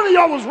witness? How many of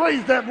y'all was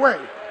raised that way?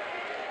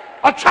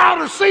 A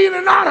child is seen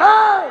and not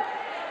heard.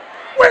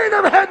 We ain't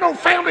never had no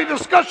family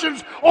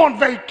discussions on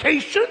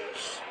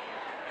vacations.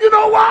 You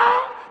know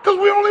why? Because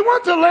we only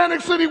went to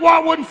Atlantic City,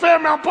 Wildwood, and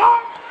Fairmount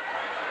Park.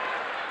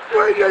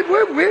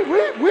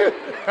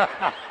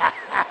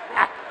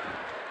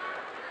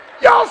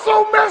 Y'all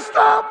so messed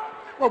up.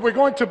 Well, we're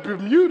going to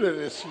Bermuda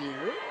this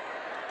year.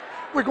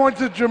 We're going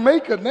to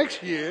Jamaica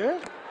next year.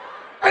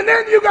 And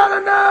then you got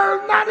a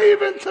nerve not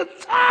even to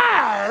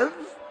tithe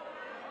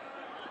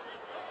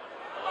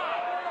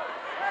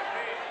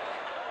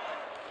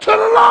to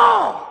the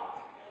Lord.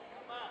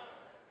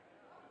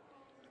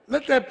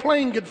 Let that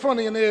plane get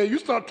funny in the air. You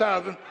start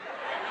tithing.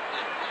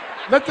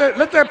 Let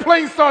that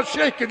plane start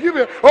shaking. You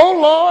be, oh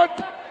Lord.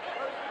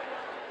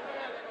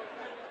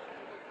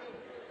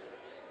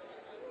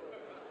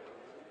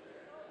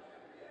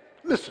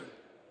 Listen.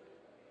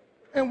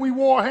 And we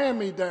wore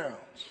hand-me-downs.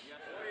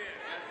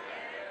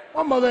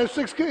 My mother had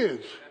 6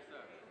 kids.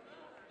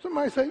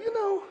 Somebody say, you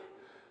know,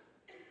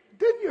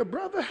 didn't your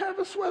brother have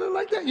a sweater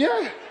like that?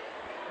 Yeah.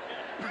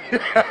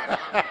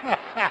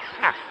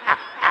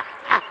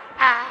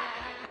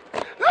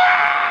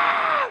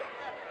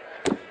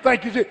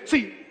 Thank you.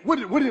 See, what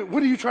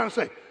are you trying to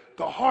say?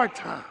 The hard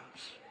times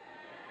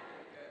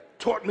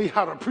taught me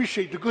how to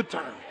appreciate the good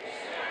times.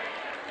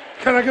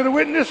 Can I get a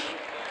witness?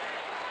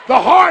 The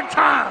hard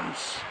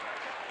times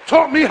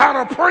taught me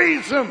how to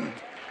praise him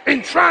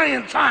in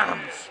trying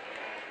times.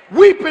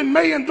 Weeping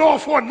may endure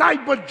for a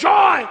night, but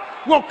joy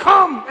will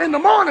come in the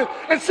morning.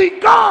 And see,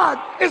 God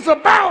is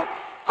about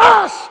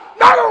us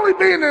not only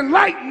being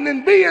enlightened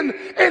and being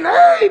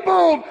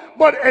enabled,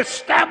 but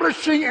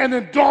establishing an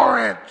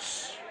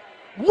endurance.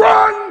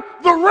 Run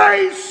the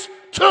race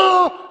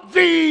to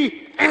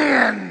the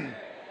end.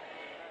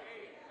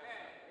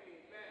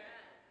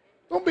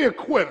 Don't be a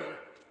quitter.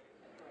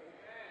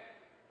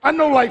 I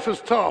know life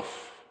is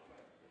tough.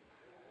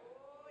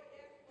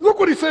 Look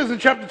what he says in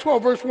chapter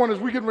 12, verse 1 as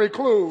we get ready to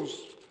close.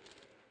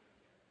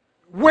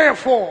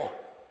 Wherefore,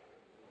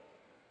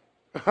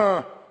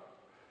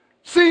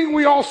 seeing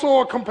we also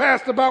are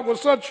compassed about with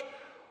such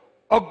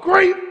a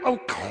great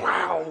of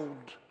cloud,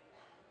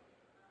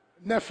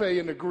 nephe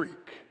in the Greek.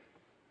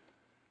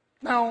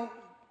 Now,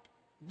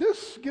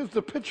 this gives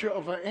the picture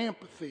of an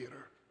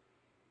amphitheater,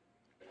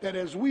 that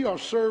as we are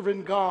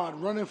serving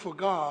God, running for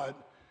God,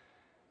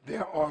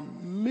 there are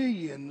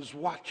millions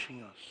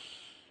watching us.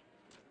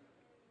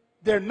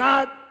 They're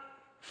not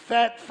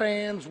fat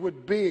fans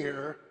with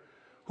beer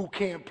who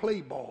can't play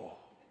ball.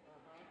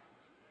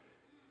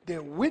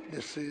 They're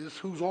witnesses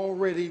who's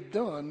already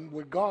done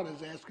what God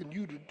is asking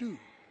you to do.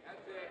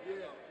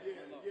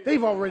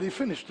 They've already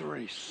finished the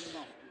race.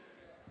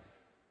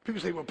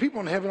 People say, well, people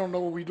in heaven don't know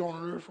what we're doing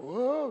on earth.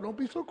 Oh, don't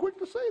be so quick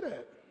to say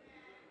that.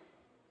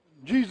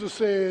 Jesus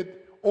said,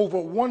 over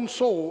one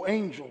soul,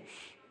 angels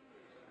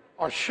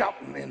are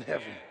shouting in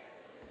heaven.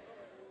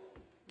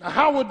 Now,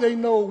 how would they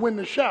know when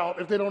to shout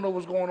if they don't know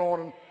what's going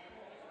on?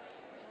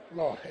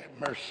 Lord have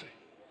mercy.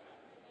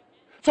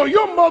 So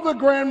your mother,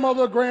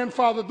 grandmother,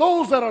 grandfather,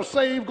 those that are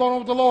saved, gone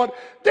with the Lord,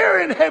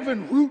 they're in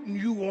heaven rooting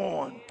you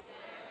on.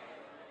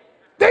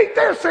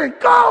 They're saying,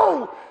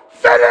 go,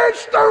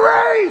 finish the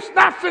race.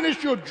 Not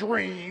finish your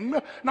dream,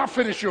 not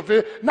finish your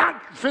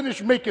not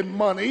finish making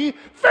money.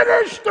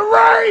 Finish the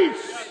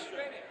race.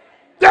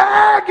 The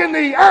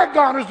agony,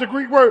 agon is the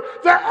Greek word.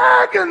 The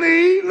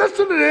agony,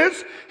 listen to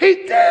this,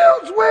 he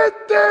deals with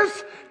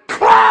this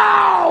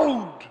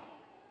cloud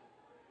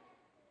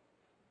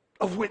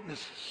of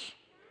witnesses.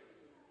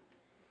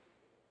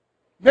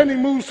 Then he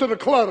moves to the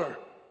clutter.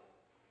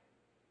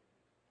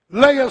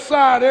 Lay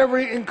aside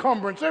every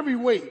encumbrance, every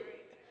weight,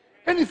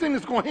 anything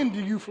that's going to hinder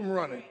you from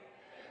running.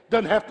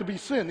 Doesn't have to be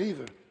sin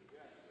either.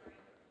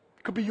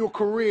 Could be your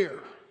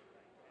career.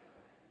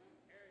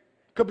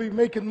 Could be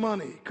making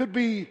money. Could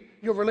be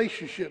your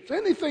relationships.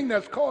 Anything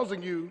that's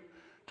causing you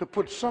to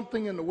put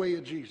something in the way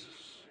of Jesus.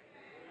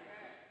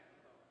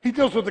 He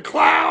deals with the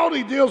cloud.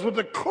 He deals with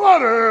the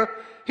clutter.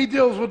 He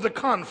deals with the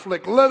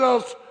conflict. Let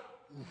us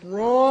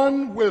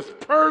run with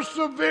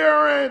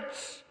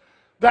perseverance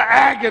the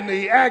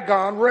agony,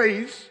 agon,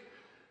 race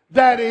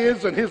that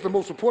is, and here's the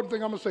most important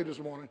thing I'm going to say this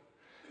morning,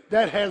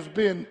 that has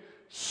been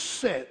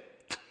set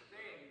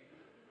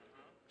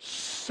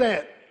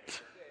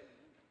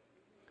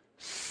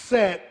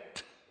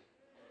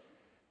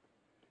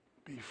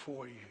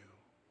before you.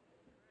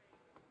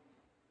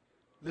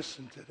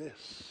 Listen to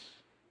this.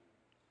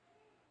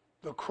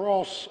 The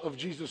cross of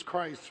Jesus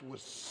Christ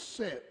was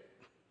set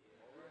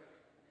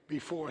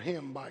before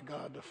him by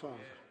God the Father.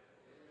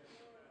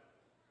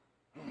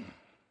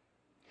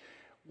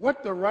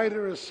 What the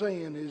writer is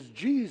saying is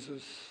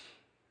Jesus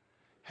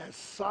has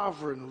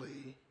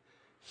sovereignly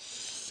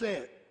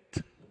set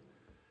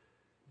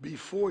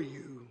before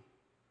you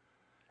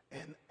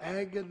an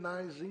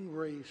agonizing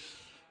race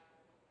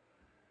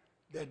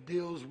that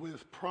deals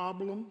with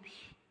problems,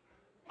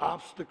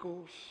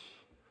 obstacles,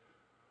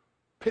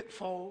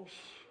 pitfalls.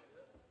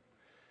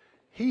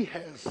 He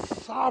has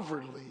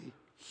sovereignly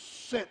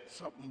set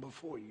something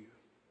before you.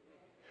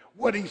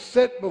 What he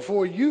set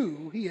before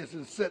you, he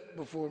hasn't set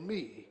before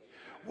me.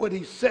 What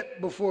he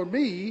set before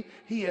me,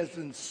 he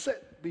hasn't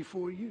set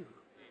before you.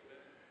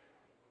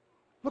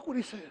 Look what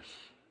he says.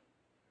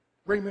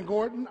 Raymond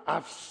Gordon,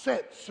 I've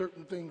set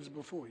certain things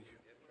before you.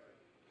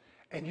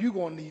 And you're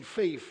going to need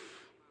faith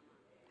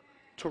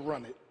to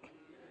run it.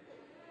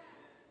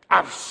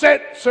 I've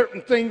set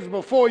certain things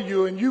before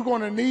you, and you're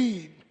going to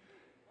need,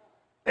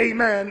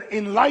 amen,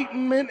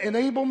 enlightenment,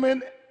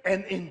 enablement,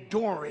 and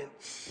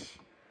endurance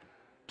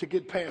to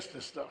get past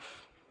this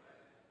stuff.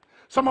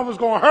 Some of it's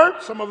going to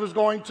hurt. Some of it's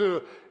going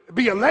to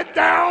be a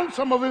letdown.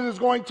 Some of it is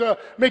going to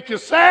make you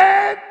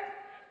sad.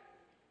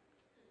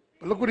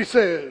 But look what he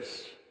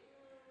says.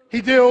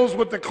 He deals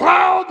with the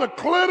cloud, the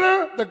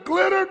glitter,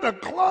 the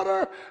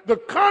clutter, the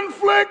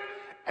conflict,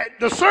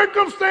 the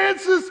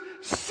circumstances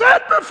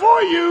set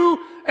before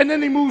you, and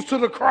then he moves to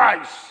the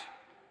Christ.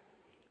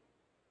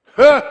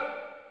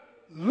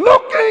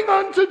 Looking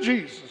unto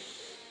Jesus.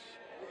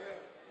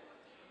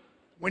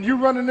 When you're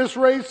running this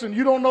race and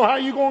you don't know how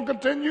you're going to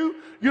continue,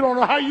 you don't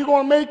know how you're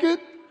going to make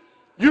it,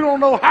 you don't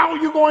know how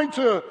you're going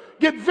to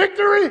get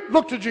victory,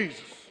 look to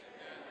Jesus.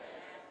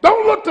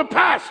 Don't look to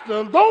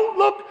pastor. Don't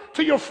look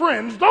to your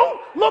friends.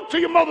 Don't look to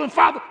your mother and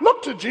father.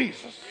 Look to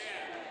Jesus.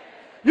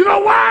 You know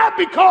why?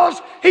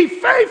 Because he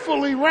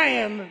faithfully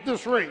ran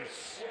this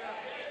race.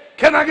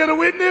 Can I get a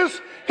witness?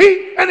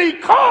 He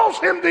calls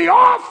him the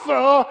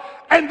author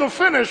and the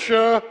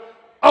finisher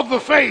of the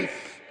faith,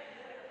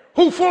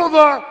 who for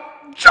the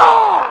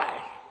joy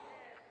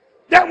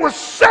that was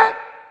set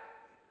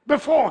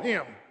before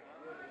him.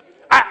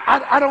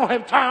 I don't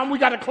have time. We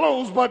got to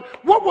close. But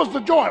what was the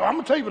joy? I'm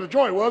going to tell you what the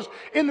joy was.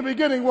 In the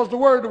beginning was the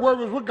Word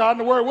was with God, and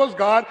the Word was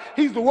God.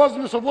 He's the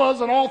wasness of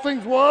was, and all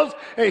things was.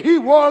 And he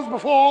was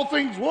before all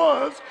things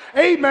was.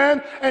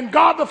 Amen. And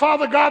God the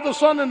Father, God the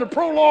Son, in the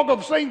prologue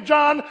of St.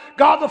 John,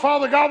 God the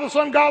Father, God the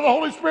Son, God the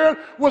Holy Spirit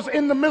was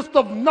in the midst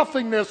of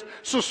nothingness,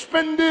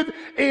 suspended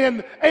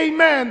in,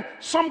 amen,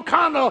 some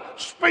kind of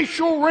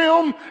spatial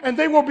realm, and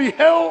they were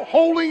beheld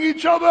holding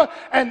each other,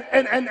 and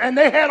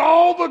they had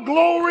all the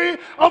glory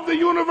of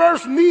the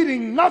universe,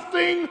 needing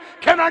nothing.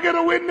 Can I get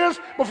a witness?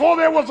 Before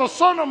there was a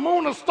sun, a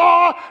moon, a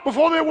star,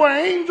 before there were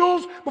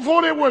angels,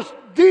 before there was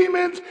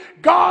demons,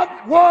 God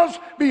was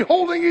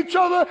beholding each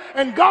other,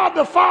 and God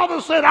the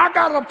Father said, I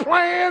got a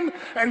plan,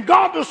 and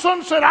God the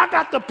Son said, I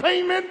got the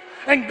payment,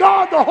 and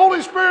God the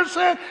Holy Spirit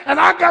said, and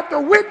I got the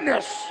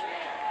witness.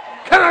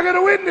 Can I get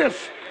a witness?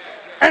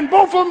 And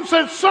both of them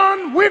said,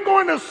 son, we're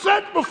going to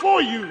set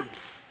before you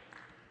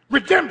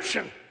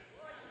redemption.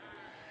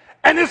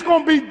 And it's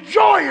going to be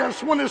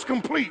joyous when it's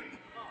complete.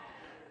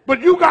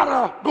 But you got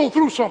to go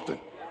through something.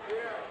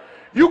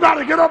 You got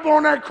to get up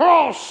on that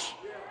cross.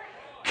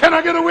 Can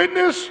I get a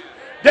witness?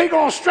 They're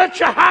going to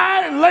stretch you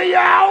high and lay you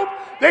out.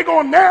 They're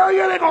going to nail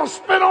you. They're going to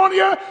spit on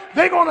you.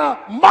 They're going to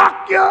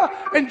mock you.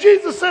 And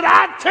Jesus said,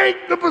 I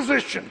take the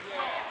position.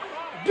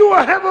 Do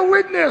I have a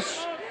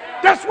witness?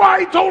 That's why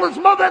he told his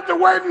mother at the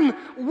wedding,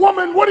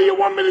 woman, what do you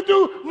want me to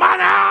do?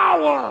 Mine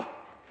hour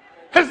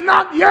has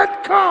not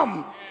yet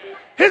come.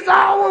 His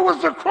hour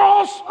was the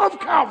cross of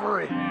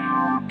Calvary.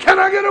 Can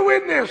I get a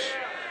witness?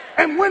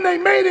 And when they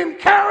made him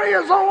carry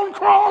his own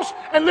cross,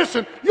 and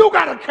listen, you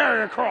got to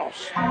carry a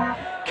cross.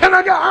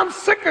 I'm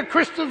sick of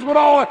Christians with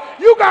all that.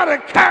 You got to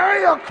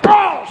carry a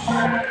cross.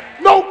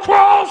 No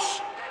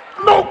cross,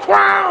 no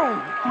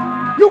crown.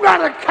 You got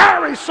to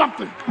carry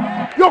something.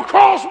 Your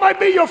cross might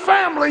be your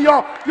family.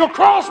 Your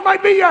cross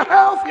might be your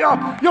health.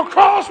 Your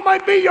cross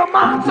might be your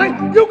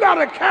mindset. You got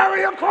to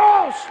carry a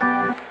cross.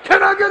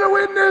 Can I get a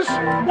witness?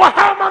 Well,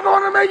 how am I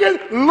going to make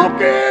it?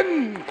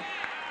 Looking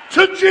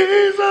to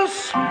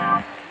Jesus,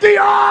 the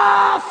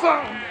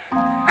author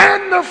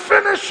and the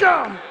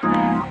finisher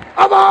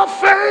of our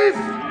faith,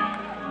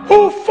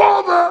 who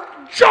for the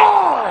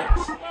joy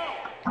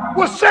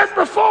was set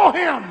before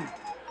him.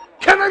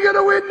 Can I get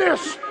a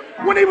witness?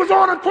 When he was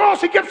on the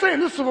cross, he kept saying,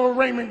 this is for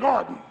Raymond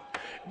Garden.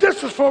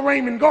 This is for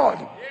Raymond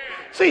Garden.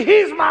 See,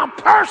 he's my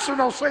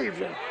personal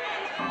Savior.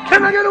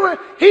 Can I get a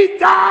witness? He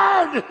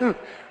died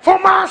for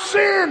my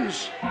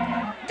sins.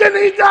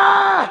 Didn't he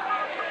die?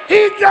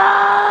 He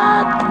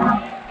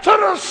died to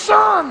the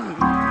sun.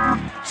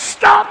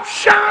 Stop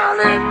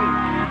shining.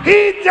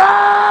 He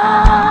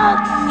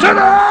died to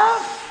the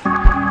earth.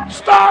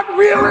 Start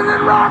reeling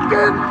and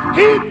rocking.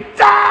 He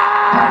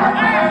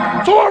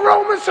died. So a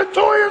Roman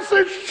centurion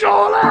said,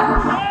 surely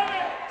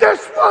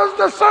this was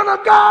the Son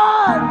of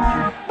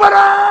God. But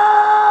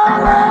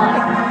early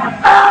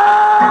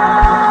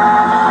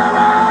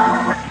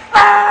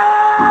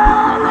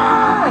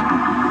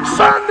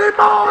Sunday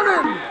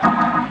morning,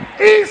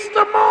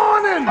 Easter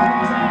morning,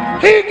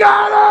 he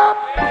got up.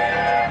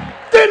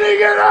 Did he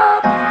get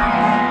up?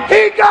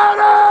 He got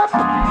up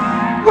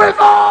with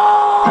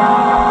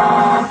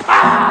all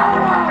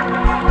power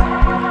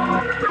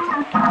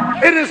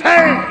in his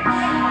hands.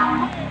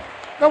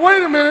 Now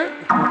wait a minute.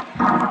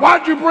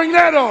 Why'd you bring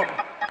that up?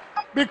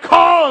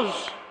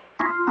 Because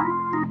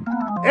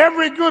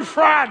every Good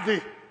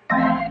Friday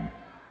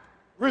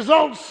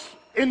results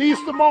in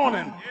Easter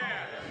morning.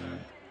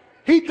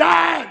 He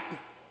died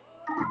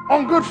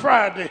on Good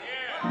Friday.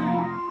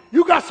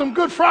 You got some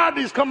Good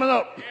Fridays coming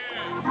up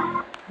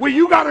where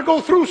you got to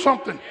go through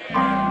something.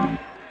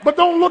 But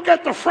don't look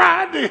at the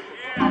Friday.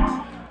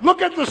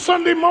 Look at the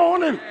Sunday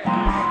morning.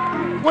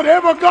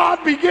 Whatever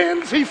God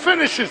begins, he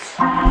finishes.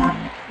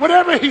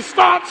 Whatever he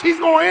starts, he's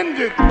going to end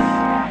it.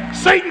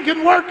 Satan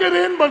can work it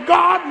in, but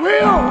God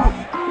will.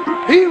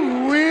 He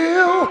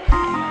will.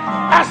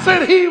 I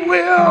said he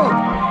will.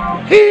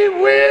 He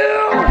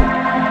will.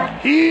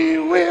 He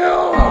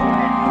will.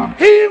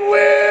 He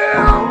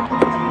will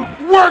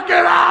work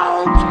it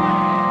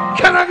out.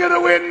 Can I get a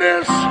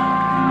witness?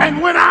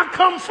 And when I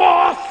come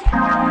forth,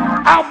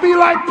 I'll be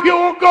like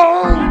pure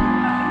gold.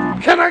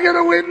 Can I get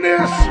a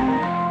witness?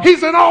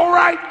 He's an all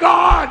right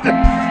God.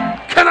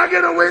 Can I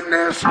get a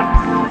witness?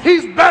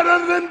 He's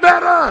better than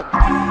better.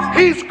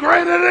 He's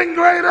greater than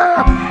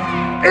greater.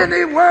 And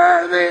he's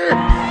worthy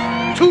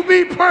to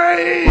be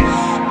praised.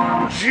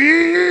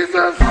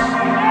 Jesus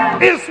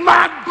is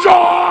my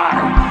joy.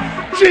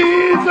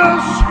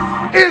 Jesus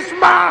is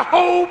my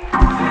hope.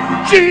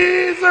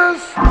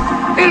 Jesus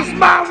is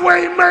my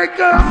way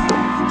maker.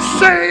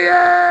 Say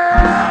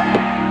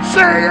yeah.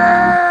 Say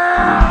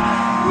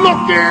yeah.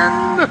 Looking.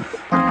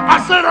 I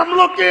said I'm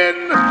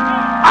looking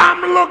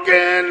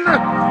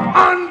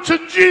unto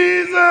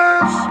Jesus,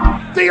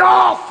 the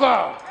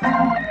author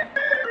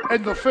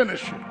and the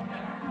finisher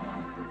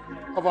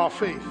of our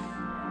faith.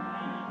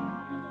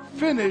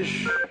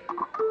 Finish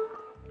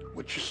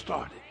what you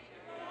started.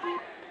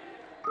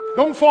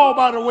 Don't fall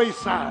by the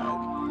wayside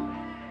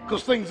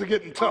because things are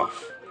getting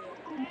tough,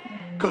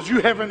 because you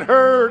haven't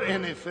heard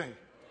anything.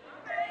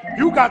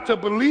 You got to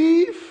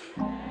believe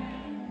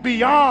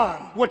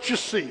beyond what you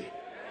see.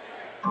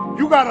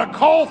 You got to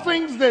call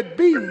things that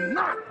be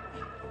not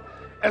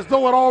as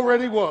though it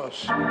already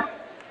was.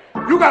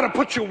 You got to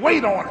put your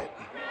weight on it.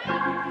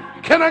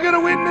 Can I get a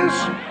witness?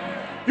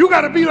 You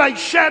got to be like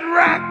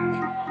Shadrach,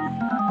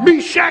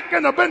 Meshach,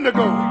 and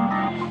Abednego.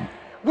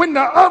 When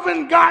the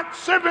oven got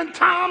 7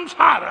 times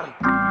hotter,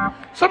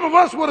 some of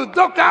us would have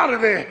ducked out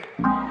of there.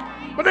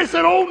 But they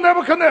said, oh,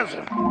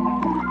 Nebuchadnezzar,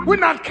 we're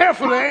not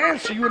careful to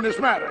answer you in this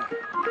matter.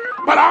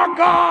 But our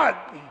God,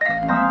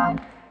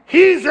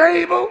 he's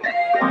able.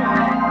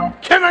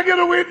 Can I get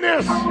a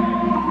witness?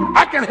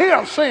 I can hear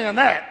us saying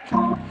that.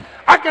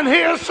 I can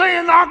hear us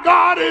saying our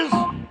God is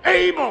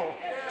able.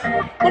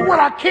 But what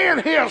I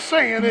can't hear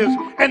saying is,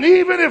 and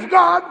even if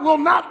God will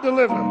not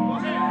deliver,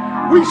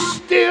 we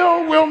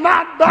still will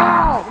not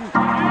bow.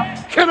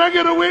 Can I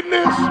get a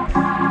witness?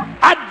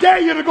 I dare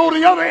you to go to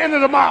the other end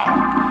of the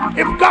mile.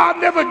 If God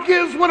never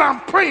gives what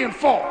I'm praying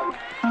for,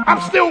 I'm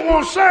still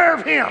going to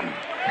serve him.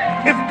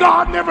 If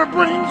God never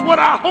brings what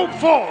I hope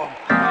for,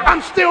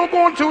 I'm still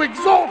going to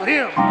exalt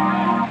him.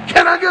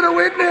 Can I get a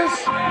witness?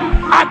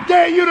 I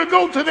dare you to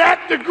go to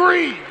that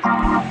degree.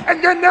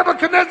 And then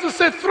Nebuchadnezzar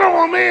said,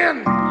 throw him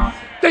in.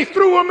 They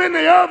threw him in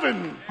the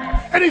oven.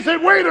 And he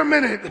said, wait a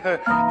minute.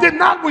 Did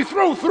not we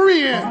throw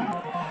 3 in?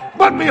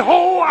 But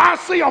behold, I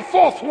see a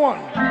 4th one.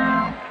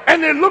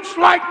 And it looks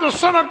like the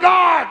Son of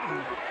God.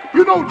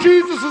 You know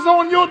Jesus is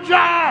on your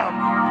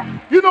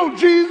job. You know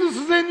Jesus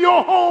is in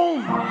your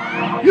home.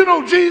 You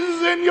know Jesus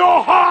is in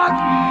your heart.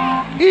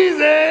 He's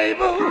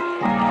able.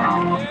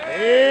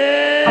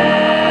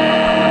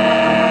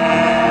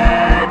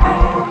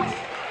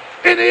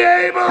 And He's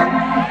able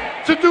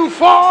to do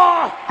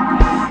far,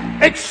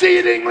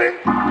 exceedingly,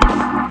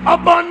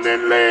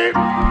 abundantly,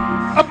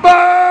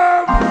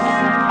 above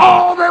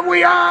all that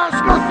we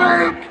ask or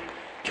think.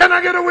 Can I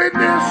get a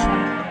witness?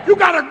 You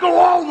got to go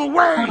all the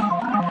way.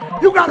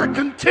 You got to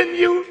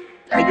continue.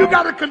 And you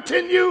got to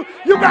continue.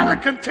 You got to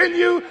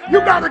continue. You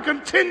got to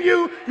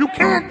continue. You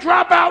can't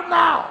drop out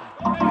now.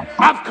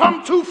 I've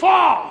come too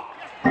far.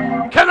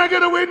 Can I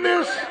get a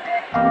witness?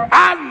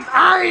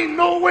 I ain't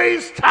no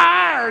ways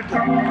tired.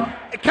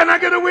 Can I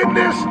get a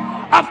witness?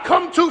 I've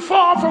come too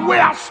far from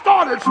where I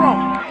started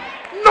from.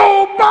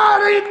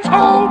 Nobody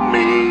told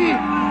me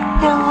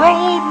the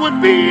road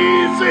would be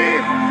easy,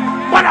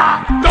 but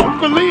I don't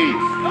believe.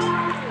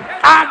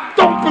 I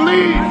don't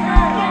believe.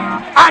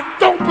 I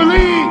don't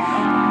believe.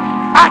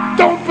 I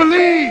don't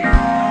believe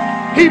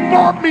He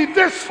brought me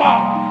this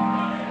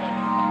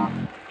far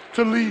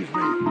to leave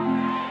me.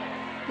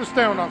 Let's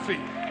stay on our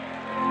feet.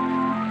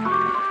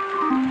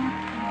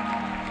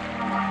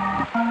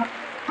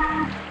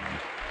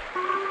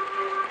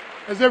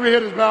 As every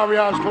head is bowed, every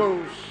eye is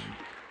closed.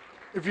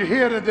 If you're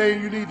here today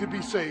and you need to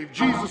be saved,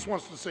 Jesus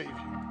wants to save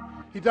you.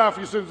 He died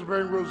for your sins and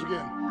buried and rose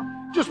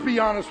again. Just be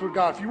honest with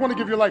God. If you want to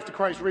give your life to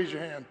Christ, raise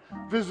your hand.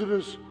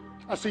 Visitors,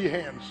 I see your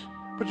hands.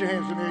 Put your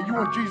hands in there. You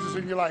want Jesus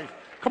in your life.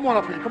 Come on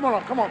up here. Come on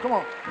up. Come on. Come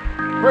on.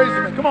 Praise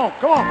Him. Come on.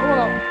 Come on. Come on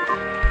up.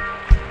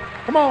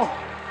 Come on.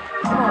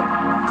 Come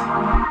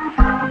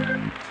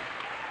on.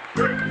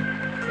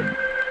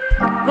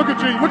 Look at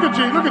Jesus. Look at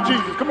Jesus. Look at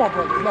Jesus. Come on,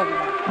 brother. Love you.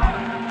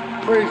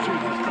 Praise Jesus.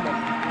 Come on.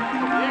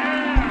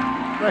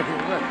 Right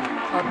here.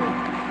 Right here.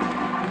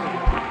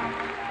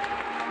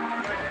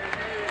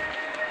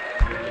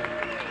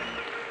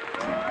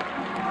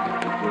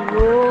 The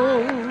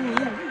road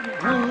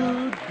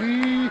would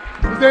be.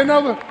 Is there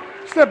another?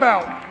 Step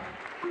out.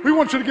 We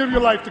want you to give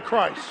your life to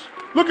Christ.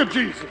 Look at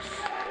Jesus.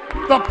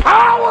 The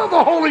power of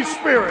the Holy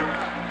Spirit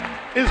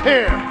is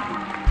here.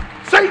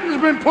 Satan's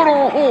been put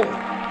on hold.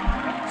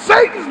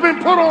 Satan's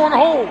been put on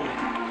hold.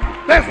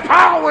 There's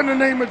power in the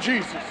name of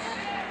Jesus.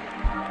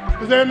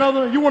 Is there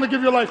another? You want to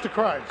give your life to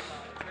Christ?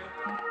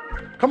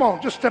 Come on,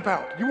 just step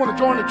out. You want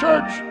to join the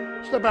church?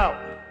 Step out.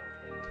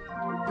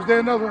 Is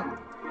there another?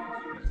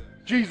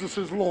 Jesus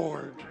is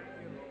Lord.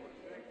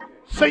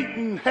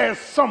 Satan has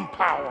some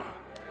power,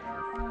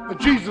 but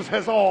Jesus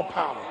has all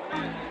power.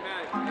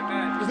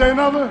 Is there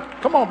another?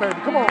 Come on, baby.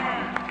 Come on.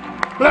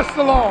 Bless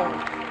the Lord.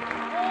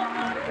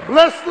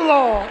 Bless the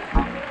Lord.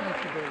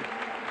 Thank you, baby.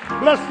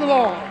 Bless the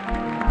Lord.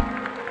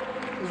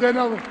 Is there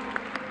another?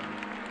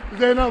 Is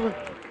there another?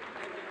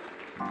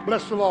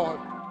 Bless the Lord.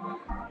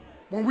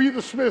 When we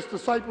dismiss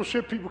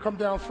discipleship, people come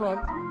down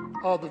front.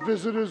 The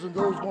visitors and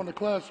those going to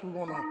class, we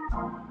want to,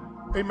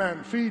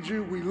 amen, feed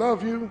you. We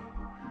love you.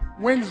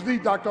 Wednesday,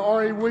 Dr.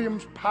 R.A.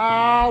 Williams,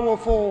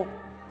 powerful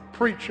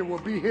preacher, will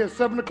be here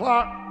 7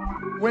 o'clock.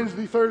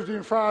 Wednesday, Thursday,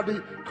 and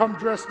Friday. Come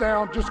dressed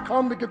down. Just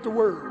come to get the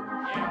word.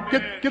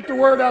 Get the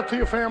word out to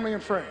your family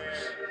and friends.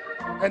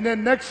 And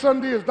then next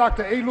Sunday is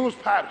Dr. A. Lewis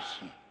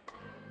Patterson.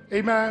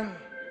 Amen.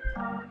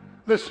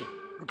 Listen,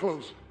 we're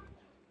closing.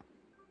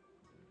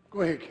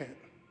 Go ahead, Kent.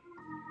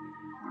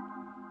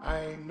 I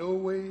ain't no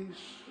ways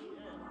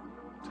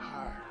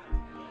tired.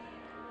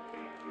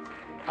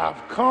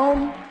 I've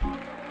come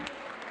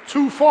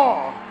too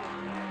far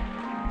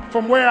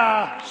from where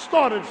I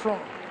started from.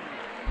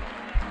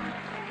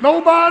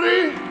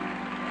 Nobody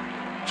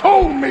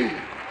told me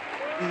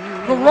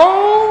the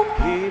road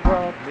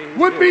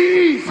would be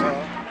easy,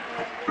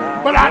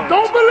 but I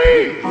don't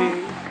believe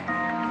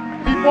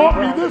He brought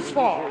me this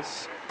far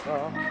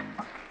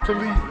to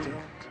leave me.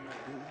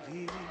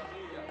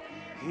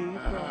 I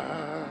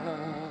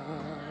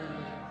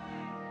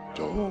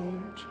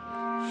don't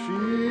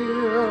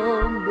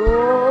feel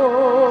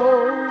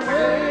no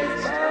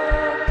ways.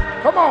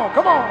 Come on,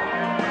 come on.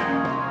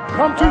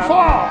 Come too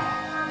far.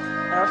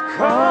 I've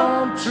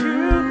come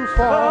too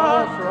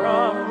far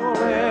from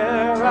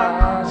where I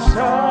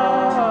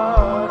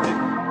started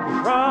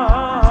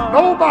from.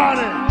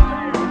 Nobody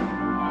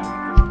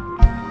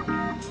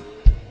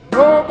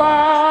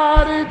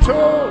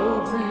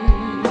told me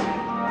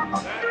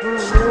the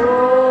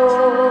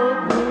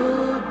road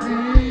would be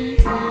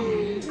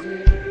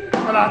easy,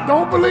 but I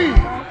don't believe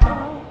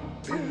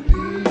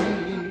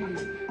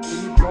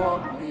He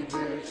brought me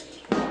this.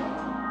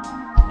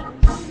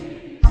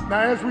 Now,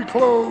 as we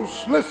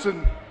close,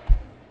 listen.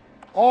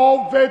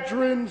 All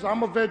veterans,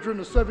 I'm a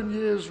veteran of 7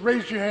 years.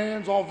 Raise your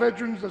hands. All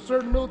veterans that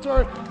serve in the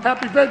military,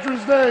 happy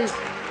Veterans Day.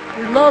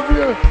 We love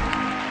you.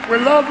 We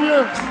love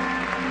you.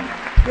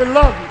 We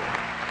love you.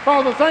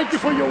 Father, thank you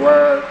for your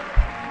word.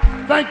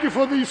 Thank you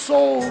for these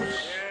souls.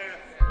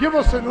 Give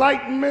us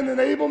enlightenment,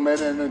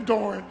 enablement, and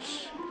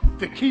endurance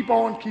to keep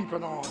on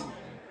keeping on.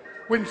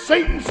 When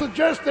Satan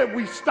suggests that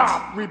we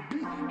stop,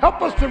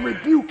 help us to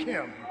rebuke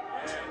him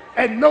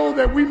and know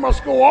that we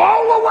must go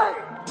all the way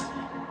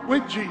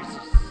with Jesus.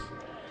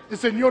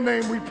 It's in your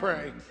name we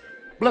pray.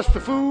 Bless the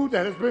food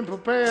that has been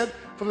prepared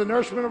for the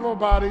nourishment of our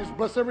bodies.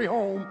 Bless every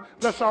home.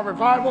 Bless our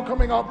revival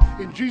coming up.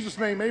 In Jesus'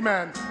 name,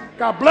 amen.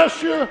 God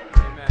bless you.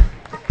 Amen.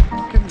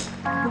 Can you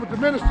give it the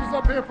ministers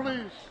up here,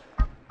 please?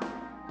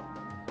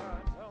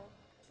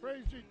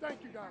 Praise Jesus.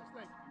 Thank you, guys.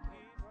 Thank you.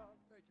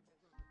 Thank you.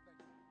 Thank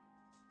you.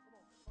 Come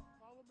on.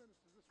 Follow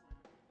ministers this way.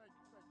 Thank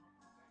you.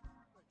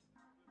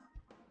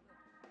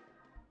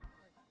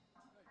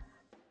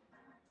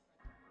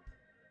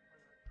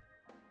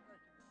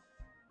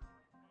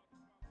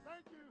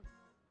 Thank you. Thank you.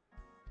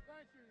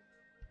 Thank you. Thank you.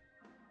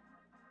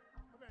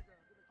 Come here,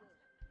 girl. Give me a kiss.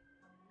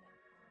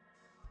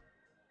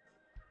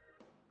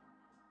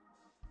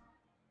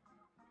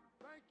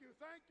 Thank you,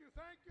 thank you,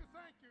 thank you,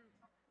 thank you.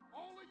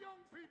 All the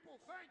young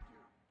people, thank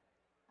you.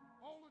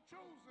 All the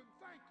chosen,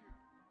 thank you.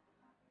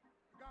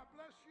 God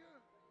bless you.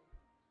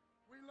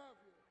 We love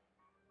you.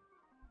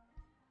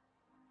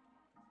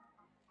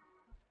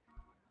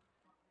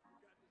 You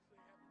got to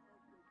say happy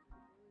birthday to the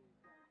Marines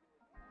out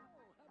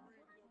there. Oh,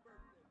 happy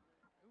birthday.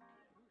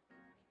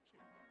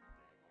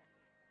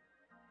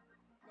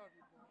 Love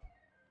you, boy.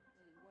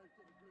 Hey, your wife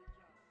did a great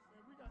job.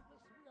 Man, we got to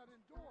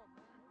endure,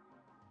 man.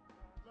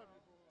 Love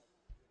you, boy.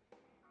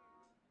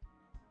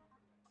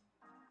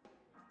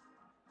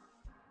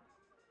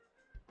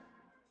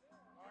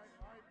 All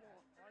right, boy.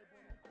 All right,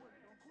 boy. Don't quit.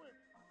 Don't quit.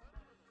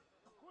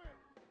 Don't quit.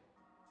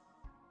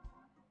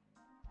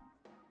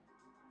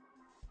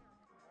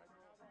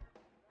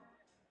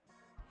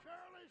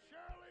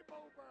 Shirley Bo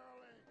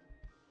Burley.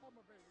 How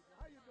my baby doing?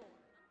 How you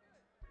doing?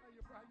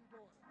 How you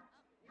doing?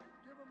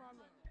 Give her my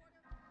love.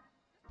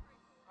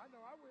 I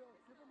know I will.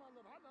 Give her my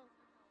love. I know.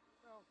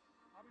 Well,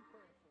 I'll be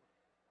praying for her.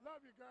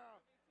 Love you,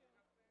 girl.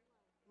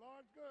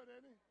 Lord's good,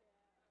 ain't he?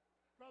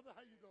 Brother,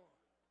 how you doing?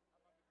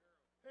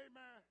 Hey,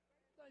 man.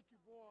 Thank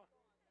you, boy.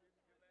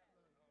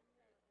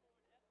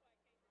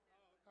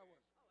 How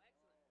was it?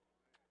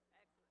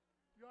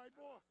 You all right,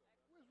 boy?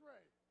 Where's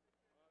Ray?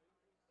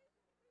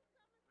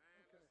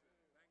 Okay.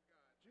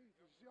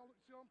 Jesus, see all the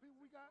people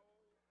we got?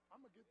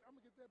 I'm gonna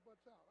get their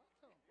butts out. I'll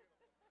tell them.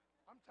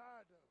 I'm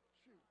tired of it.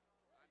 Shoot.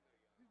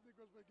 These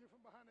niggas better get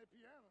from behind that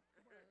piano.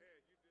 Come on. You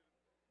did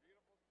a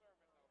beautiful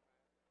sermon, though, man.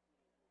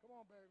 Come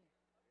on, baby.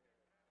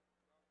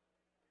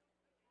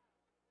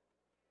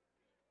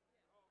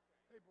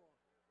 Hey, boy.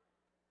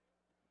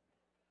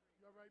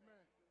 You all right, man?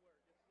 Good work.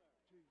 Yes, sir.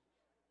 Jesus.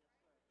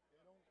 Yes,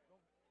 sir. Yeah,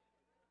 don't.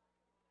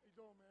 How you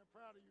doing, man?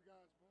 Proud of you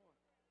guys, boy.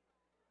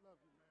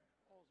 Love you, man.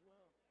 All's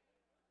well.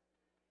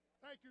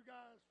 Thank you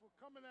guys for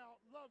coming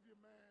out. Love you,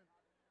 man.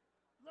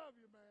 Love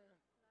you, man.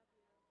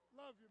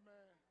 Love you,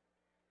 man.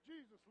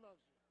 Jesus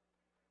loves you.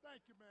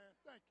 Thank you, man.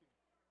 Thank you.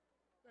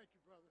 Thank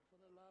you, brother, for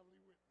that lively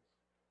witness.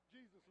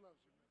 Jesus loves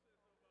you, man.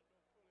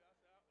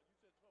 You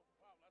said 12 for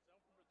Pablo. I said,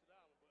 I'm from Richard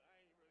Island, but I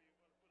ain't really want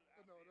to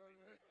put it out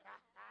there.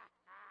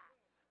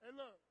 Hey,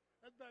 look,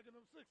 that's back in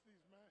them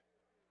 60s, man.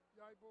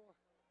 You all right, boy?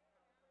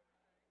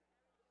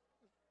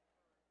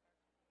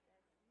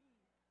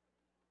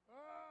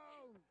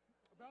 Oh,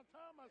 about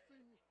time I see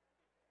you.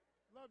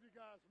 Love you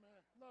guys,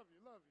 man. Love you,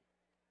 love you.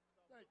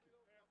 Thank you.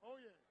 Oh,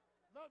 yeah.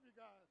 Love you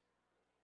guys.